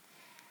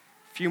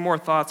 A few more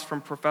thoughts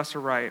from Professor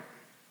Wright.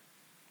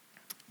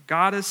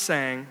 God is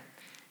saying,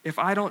 if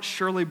I don't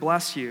surely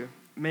bless you,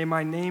 may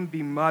my name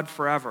be mud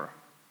forever.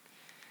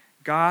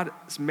 God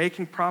is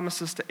making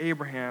promises to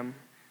Abraham,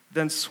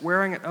 then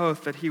swearing an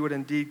oath that he would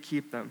indeed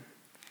keep them.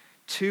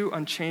 Two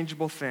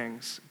unchangeable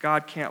things.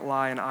 God can't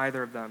lie in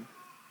either of them.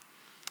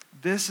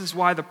 This is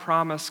why the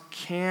promise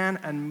can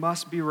and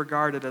must be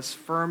regarded as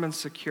firm and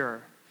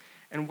secure,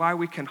 and why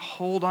we can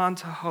hold on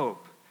to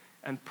hope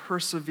and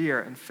persevere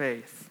in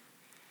faith.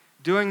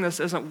 Doing this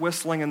isn't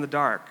whistling in the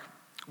dark.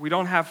 We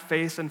don't have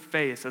faith in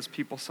faith, as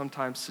people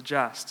sometimes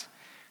suggest.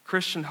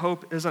 Christian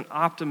hope isn't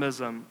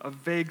optimism, a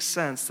vague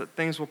sense that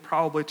things will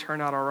probably turn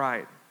out all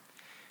right.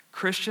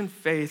 Christian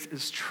faith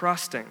is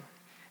trusting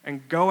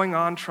and going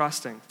on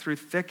trusting through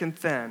thick and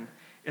thin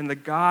in the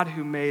God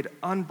who made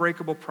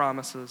unbreakable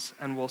promises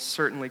and will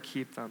certainly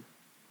keep them.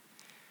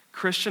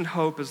 Christian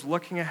hope is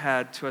looking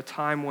ahead to a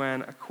time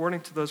when,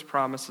 according to those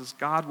promises,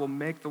 God will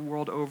make the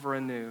world over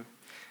anew,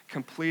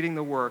 completing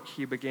the work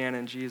he began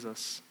in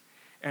Jesus.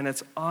 And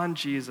it's on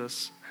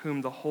Jesus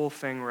whom the whole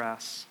thing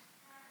rests.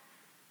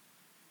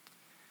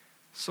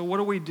 So what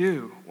do we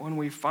do when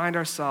we find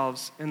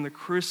ourselves in the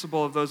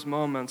crucible of those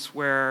moments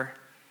where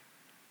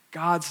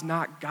God's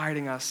not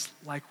guiding us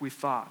like we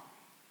thought,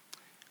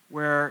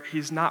 where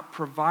he's not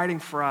providing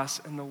for us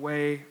in the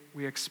way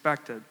we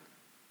expected?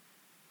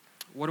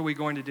 What are we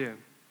going to do?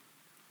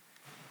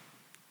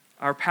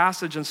 Our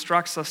passage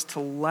instructs us to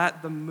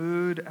let the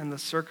mood and the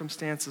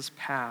circumstances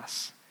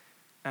pass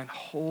and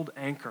hold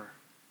anchor.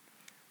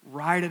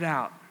 Ride it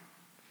out.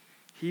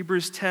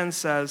 Hebrews 10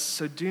 says,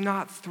 "So do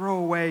not throw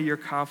away your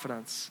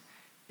confidence.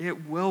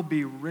 It will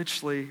be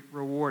richly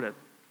rewarded."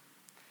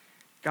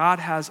 God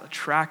has a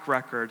track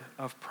record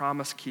of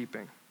promise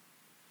keeping.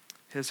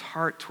 His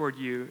heart toward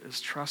you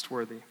is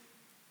trustworthy.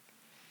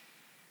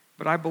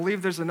 But I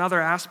believe there's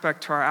another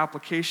aspect to our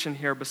application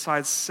here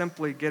besides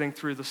simply getting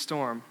through the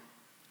storm.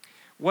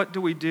 What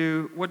do we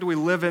do? What do we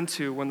live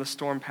into when the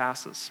storm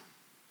passes?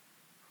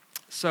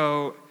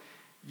 So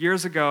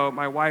years ago,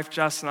 my wife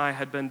Jess and I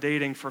had been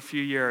dating for a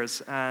few years,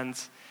 and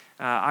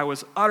I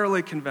was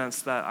utterly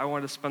convinced that I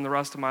wanted to spend the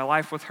rest of my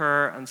life with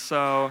her. And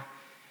so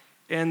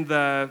in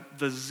the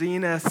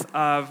zenith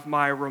of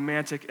my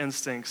romantic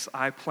instincts,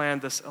 I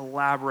planned this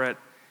elaborate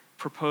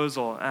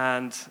proposal.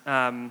 And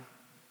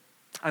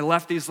I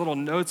left these little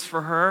notes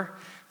for her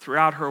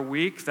throughout her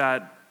week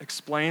that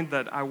explained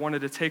that I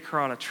wanted to take her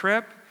on a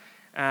trip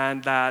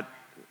and that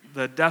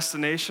the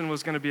destination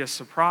was going to be a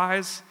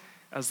surprise.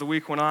 As the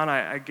week went on,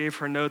 I gave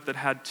her a note that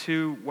had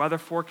two weather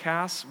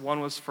forecasts.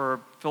 One was for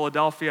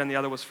Philadelphia and the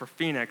other was for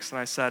Phoenix. And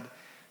I said,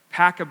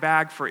 pack a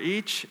bag for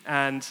each,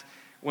 and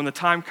when the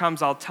time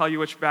comes, I'll tell you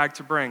which bag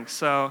to bring.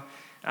 So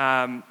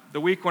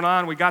the week went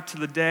on, we got to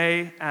the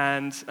day,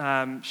 and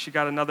she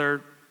got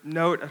another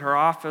note at her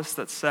office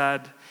that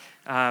said,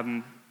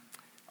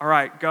 all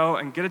right, go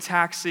and get a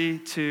taxi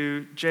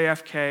to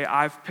JFK.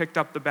 I've picked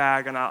up the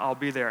bag, and I'll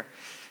be there.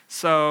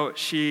 So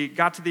she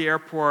got to the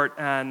airport,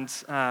 and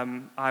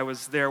I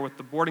was there with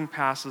the boarding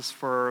passes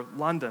for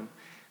London,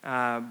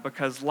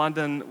 because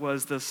London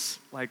was this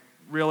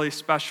really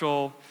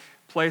special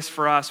place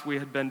for us. We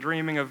had been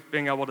dreaming of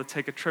being able to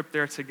take a trip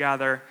there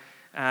together,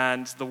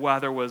 and the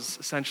weather was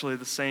essentially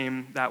the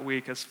same that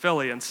week as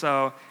Philly. And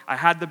so I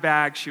had the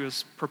bag, she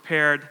was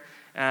prepared,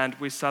 and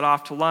we set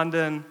off to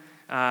London.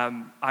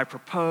 I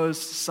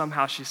proposed,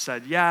 somehow she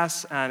said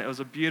yes, and it was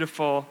a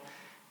beautiful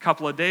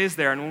couple of days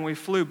there. And when we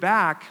flew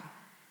back,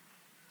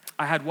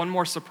 I had one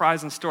more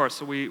surprise in store.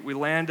 So we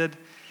landed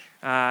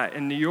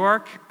in New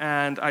York,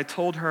 and I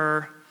told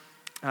her,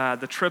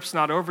 the trip's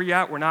not over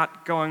yet. We're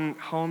not going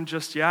home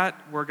just yet.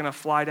 We're going to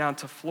fly down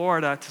to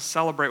Florida to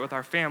celebrate with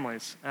our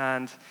families.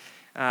 And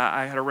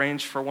I had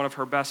arranged for one of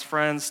her best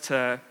friends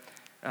to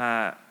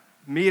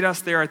meet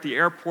us there at the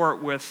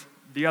airport with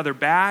the other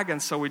bag,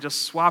 and so we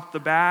just swapped the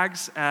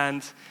bags,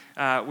 and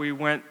we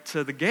went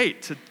to the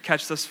gate to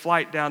catch this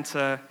flight down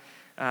to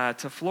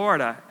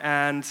Florida.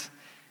 And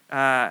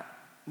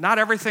not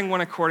everything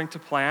went according to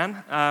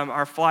plan.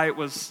 Our flight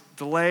was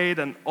delayed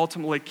and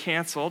ultimately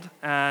canceled,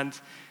 and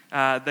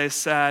they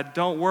said,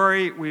 don't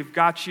worry, we've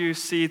got you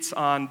seats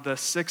on the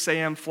 6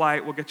 a.m.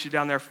 flight. We'll get you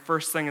down there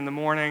first thing in the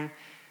morning.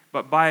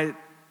 But by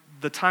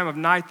the time of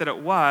night that it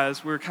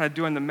was, we were kind of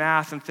doing the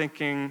math and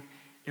thinking,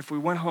 if we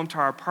went home to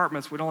our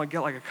apartments, we'd only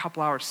get a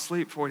couple hours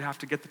sleep before we'd have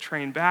to get the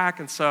train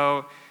back. And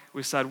so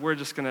we said, we're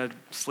just going to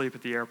sleep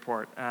at the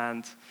airport.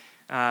 And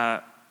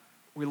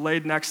we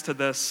laid next to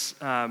this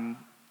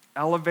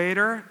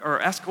escalator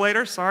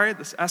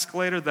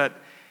that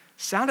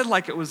sounded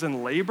like it was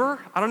in labor.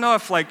 I don't know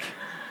if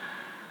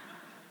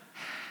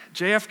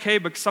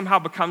JFK somehow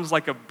becomes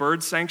like a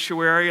bird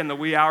sanctuary in the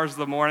wee hours of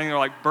the morning. There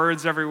were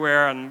birds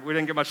everywhere, and we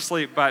didn't get much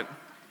sleep, but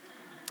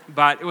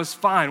it was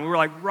fine. We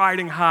were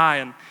riding high,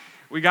 and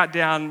we got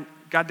down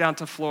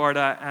to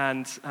Florida,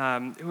 and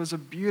it was a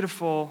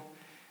beautiful,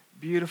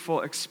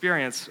 beautiful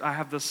experience. I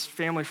have this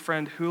family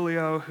friend,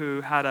 Julio,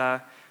 who had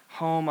a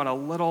home on a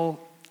little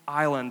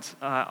island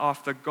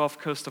off the Gulf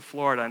Coast of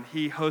Florida, and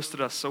he hosted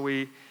us. So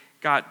we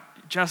got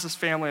Jess's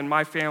family and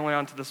my family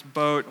onto this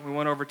boat, and we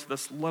went over to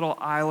this little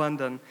island,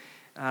 and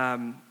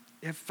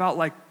it felt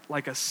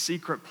like a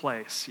secret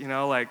place,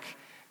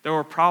 there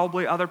were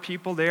probably other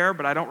people there,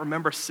 but I don't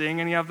remember seeing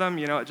any of them.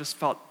 It just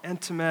felt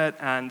intimate,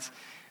 and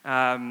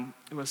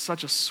it was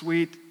such a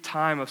sweet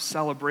time of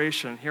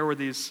celebration. Here were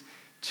these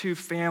two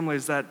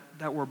families that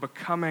were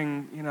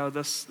becoming,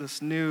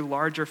 this new,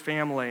 larger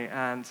family,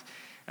 and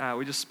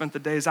we just spent the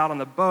days out on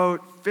the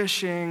boat,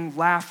 fishing,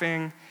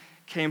 laughing,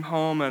 came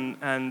home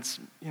and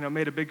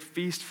made a big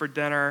feast for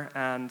dinner.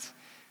 And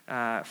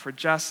for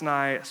Jess and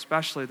I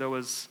especially, there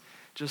was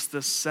just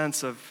this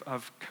sense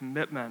of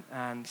commitment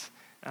and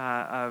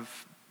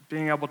of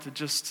being able to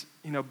just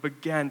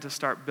begin to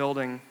start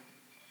building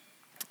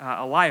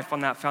a life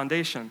on that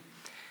foundation.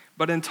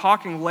 But in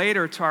talking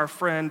later to our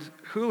friend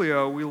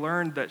Julio, we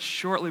learned that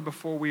shortly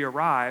before we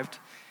arrived,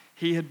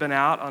 he had been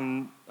out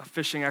on a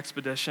fishing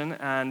expedition,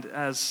 and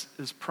as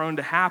is prone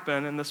to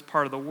happen in this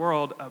part of the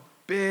world, a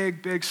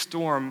big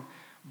storm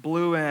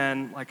blew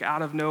in like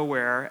out of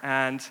nowhere,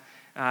 and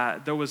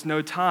there was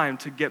no time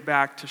to get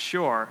back to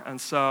shore. And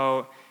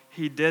so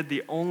he did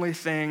the only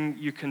thing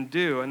you can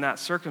do in that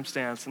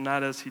circumstance, and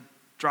that is he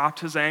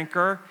dropped his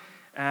anchor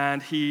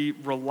and he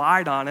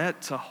relied on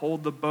it to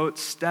hold the boat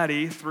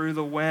steady through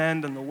the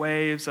wind and the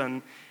waves,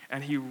 and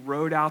he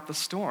rode out the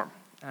storm.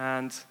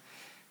 And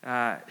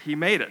he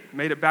made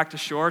it back to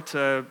shore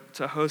to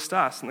host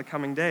us in the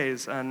coming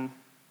days. And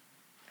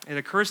it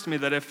occurs to me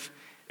that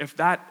if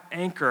that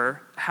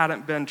anchor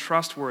hadn't been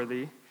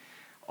trustworthy,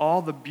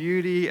 all the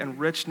beauty and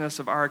richness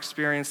of our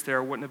experience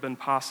there wouldn't have been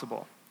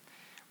possible.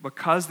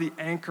 Because the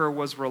anchor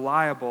was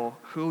reliable,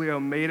 Julio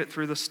made it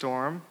through the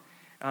storm,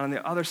 and on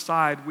the other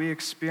side, we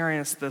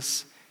experienced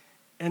this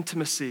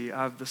intimacy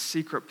of the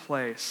secret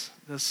place,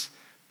 this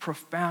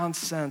profound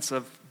sense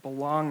of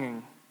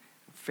belonging,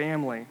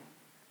 family.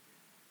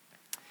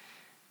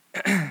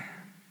 I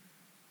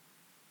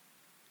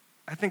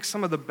think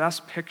some of the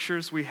best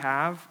pictures we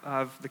have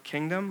of the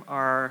kingdom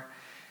are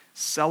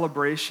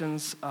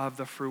celebrations of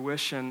the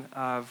fruition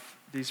of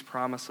these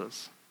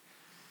promises.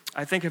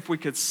 I think if we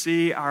could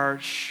see our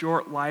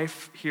short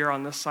life here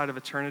on this side of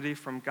eternity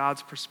from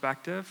God's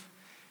perspective,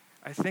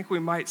 I think we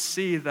might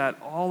see that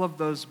all of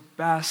those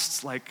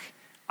best, like,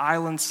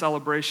 island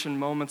celebration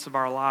moments of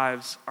our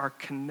lives are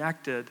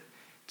connected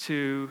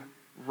to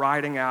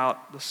riding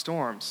out the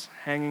storms,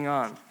 hanging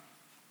on.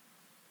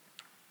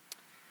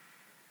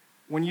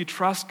 When you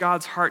trust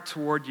God's heart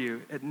toward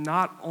you, it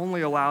not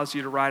only allows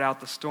you to ride out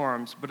the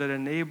storms, but it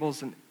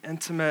enables an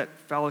intimate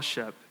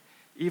fellowship,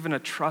 even a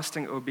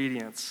trusting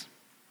obedience.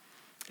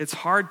 It's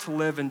hard to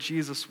live in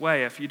Jesus'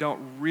 way if you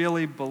don't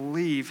really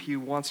believe he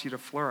wants you to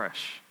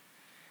flourish.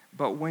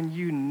 But when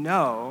you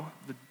know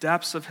the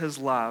depths of his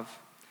love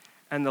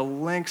and the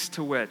lengths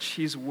to which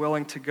he's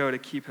willing to go to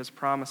keep his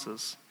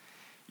promises,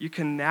 you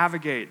can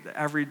navigate the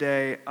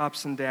everyday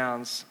ups and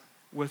downs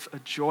with a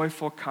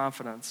joyful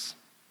confidence.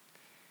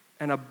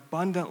 An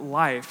abundant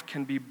life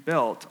can be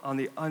built on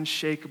the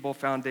unshakable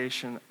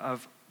foundation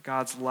of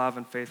God's love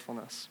and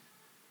faithfulness.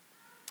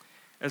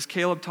 As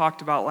Caleb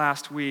talked about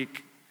last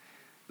week,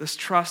 this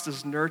trust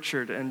is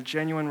nurtured in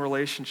genuine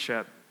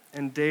relationship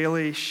and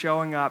daily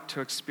showing up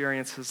to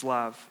experience his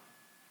love.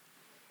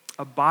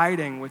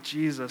 Abiding with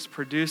Jesus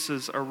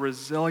produces a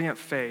resilient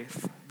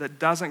faith that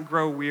doesn't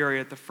grow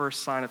weary at the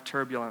first sign of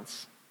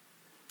turbulence.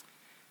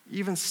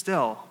 Even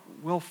still,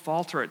 we'll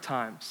falter at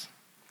times.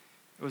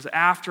 It was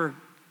after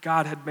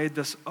God had made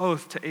this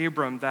oath to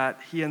Abram that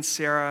he and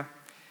Sarah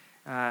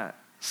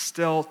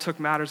still took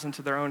matters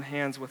into their own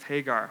hands with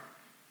Hagar.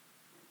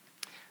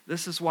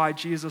 This is why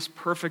Jesus'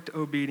 perfect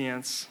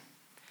obedience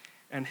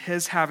and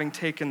his having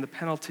taken the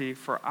penalty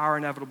for our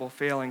inevitable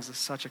failings is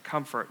such a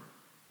comfort.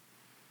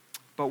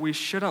 But we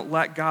shouldn't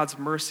let God's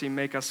mercy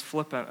make us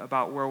flippant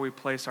about where we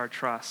place our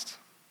trust.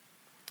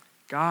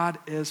 God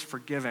is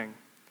forgiving,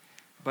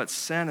 but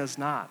sin is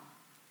not.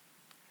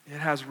 It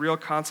has real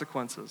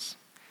consequences.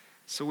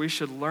 So we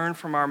should learn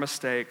from our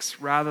mistakes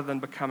rather than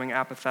becoming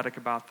apathetic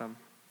about them.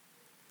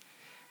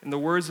 In the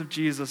words of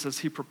Jesus as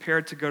he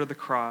prepared to go to the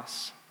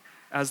cross,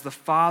 "As the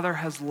Father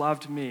has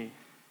loved me,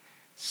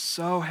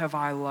 so have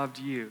I loved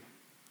you.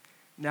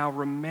 Now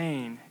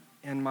remain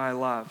in my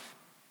love."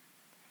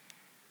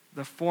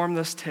 The form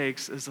this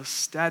takes is a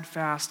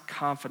steadfast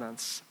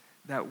confidence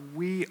that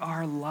we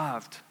are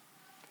loved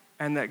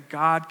and that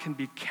God can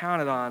be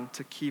counted on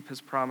to keep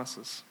his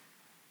promises.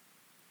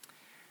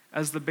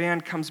 As the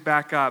band comes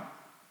back up,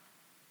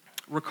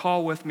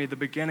 recall with me the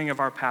beginning of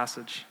our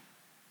passage.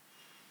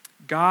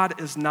 God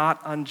is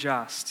not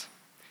unjust.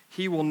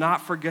 He will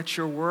not forget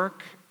your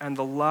work and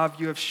the love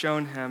you have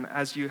shown him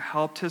as you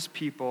helped his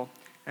people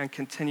and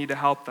continue to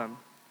help them.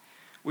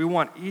 We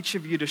want each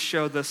of you to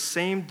show the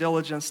same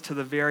diligence to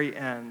the very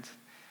end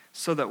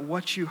so that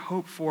what you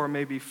hope for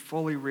may be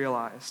fully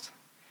realized.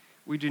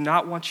 We do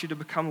not want you to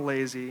become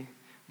lazy,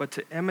 but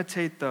to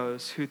imitate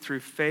those who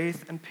through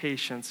faith and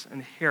patience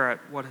inherit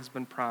what has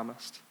been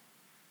promised.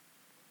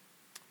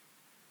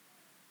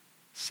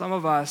 Some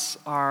of us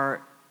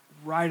are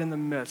right in the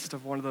midst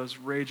of one of those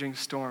raging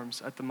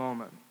storms at the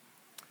moment.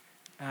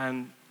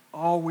 And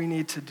all we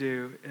need to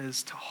do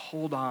is to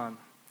hold on,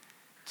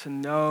 to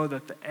know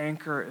that the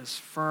anchor is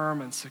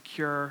firm and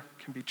secure,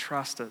 can be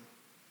trusted.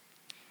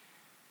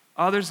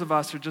 Others of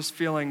us are just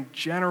feeling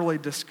generally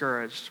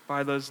discouraged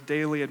by those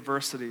daily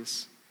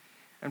adversities.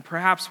 And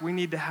perhaps we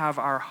need to have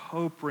our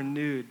hope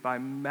renewed by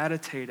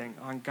meditating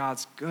on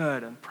God's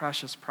good and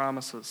precious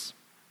promises.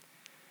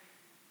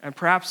 And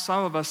perhaps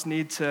some of us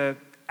need to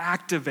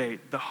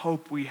activate the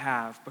hope we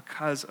have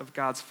because of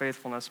God's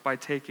faithfulness by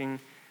taking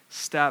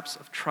steps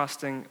of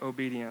trusting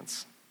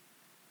obedience.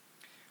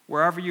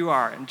 Wherever you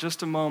are, in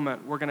just a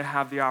moment, we're going to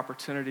have the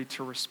opportunity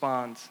to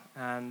respond.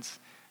 And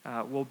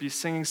we'll be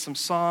singing some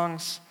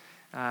songs.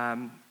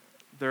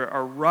 There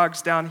are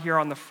rugs down here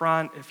on the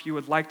front. If you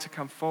would like to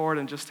come forward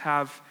and just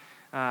have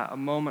a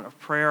moment of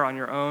prayer on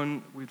your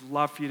own, we'd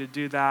love for you to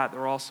do that.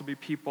 There will also be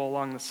people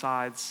along the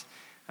sides,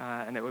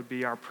 and it would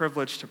be our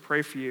privilege to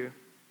pray for you.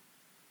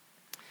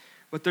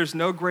 But there's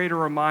no greater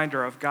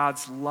reminder of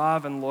God's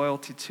love and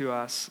loyalty to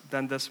us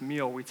than this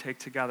meal we take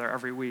together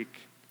every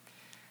week.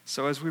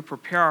 So as we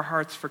prepare our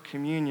hearts for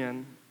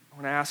communion, I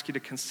want to ask you to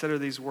consider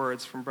these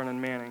words from Brennan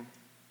Manning.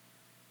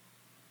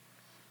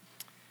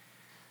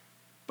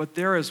 But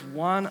there is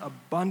one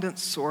abundant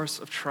source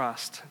of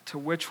trust to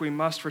which we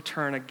must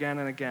return again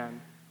and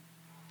again.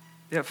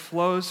 It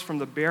flows from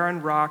the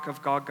barren rock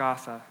of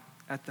Golgotha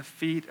at the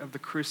feet of the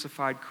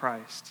crucified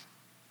Christ.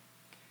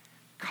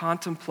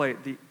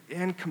 Contemplate the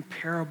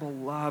incomparable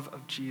love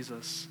of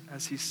Jesus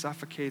as he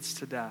suffocates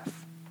to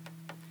death.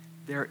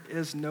 There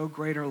is no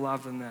greater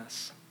love than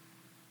this.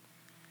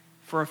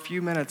 For a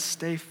few minutes,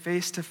 stay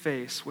face to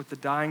face with the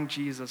dying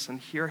Jesus and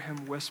hear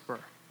him whisper,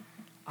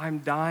 "I'm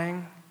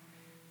dying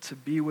to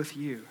be with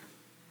you."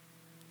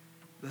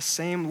 The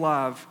same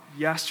love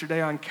yesterday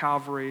on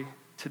Calvary,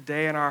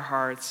 today in our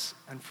hearts,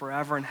 and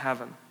forever in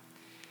heaven.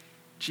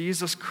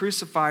 Jesus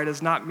crucified is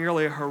not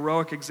merely a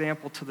heroic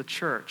example to the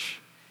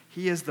church.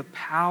 He is the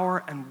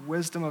power and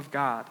wisdom of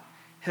God,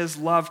 his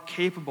love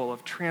capable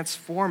of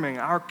transforming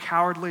our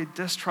cowardly,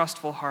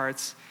 distrustful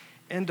hearts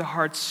into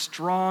hearts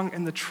strong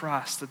in the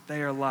trust that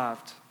they are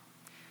loved.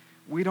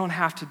 We don't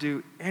have to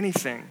do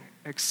anything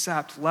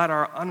except let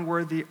our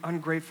unworthy,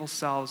 ungrateful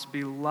selves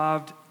be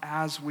loved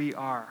as we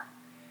are.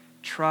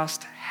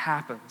 Trust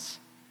happens.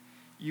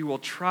 You will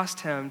trust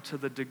him to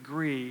the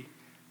degree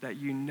that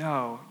you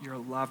know you're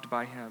loved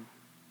by him.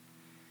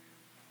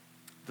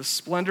 The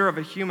splendor of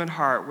a human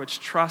heart which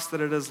trusts that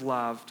it is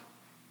loved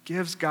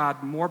gives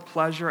God more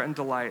pleasure and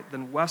delight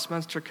than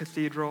Westminster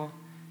Cathedral,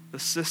 the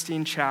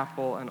Sistine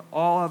Chapel, and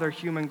all other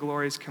human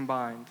glories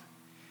combined.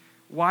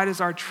 Why does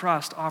our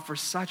trust offer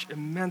such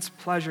immense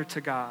pleasure to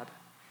God?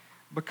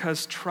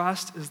 Because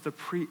trust is the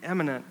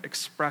preeminent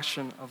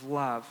expression of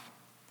love.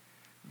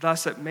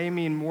 Thus, it may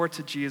mean more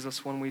to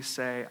Jesus when we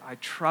say, "I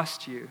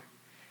trust you,"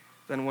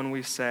 than when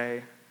we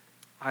say,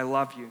 "I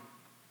love you."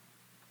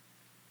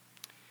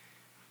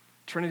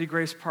 Trinity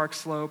Grace Park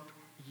Slope,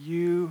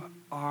 you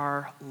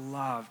are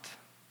loved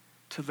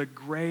to the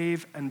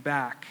grave and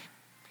back.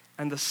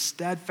 And the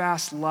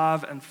steadfast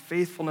love and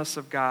faithfulness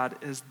of God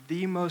is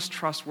the most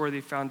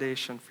trustworthy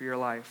foundation for your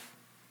life.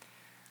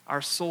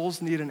 Our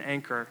souls need an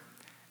anchor,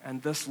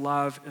 and this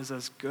love is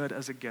as good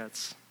as it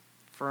gets,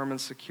 firm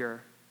and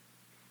secure.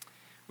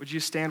 Would you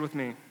stand with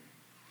me?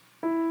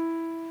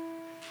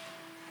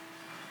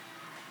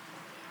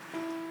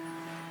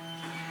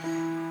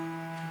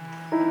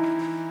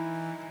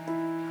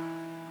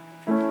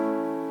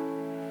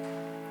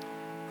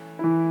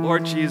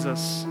 Lord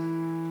Jesus,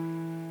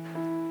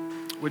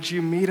 would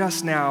you meet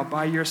us now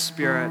by your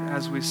Spirit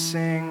as we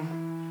sing,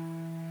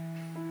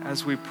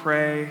 as we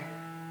pray,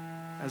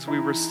 as we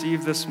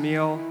receive this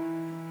meal?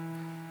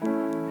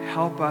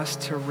 Help us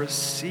to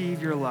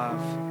receive your love,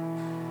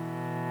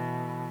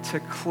 to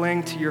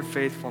cling to your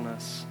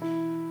faithfulness,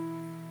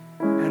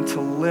 and to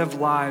live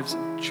lives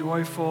of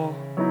joyful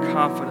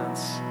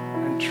confidence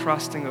and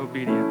trusting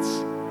obedience.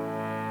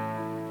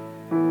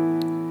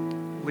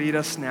 Lead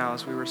us now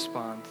as we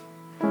respond.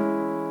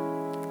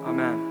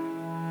 Amen.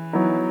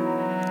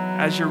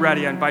 As you're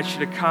ready, I invite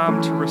you to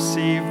come to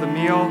receive the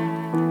meal,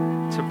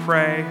 to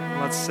pray.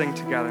 Let's sing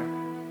together.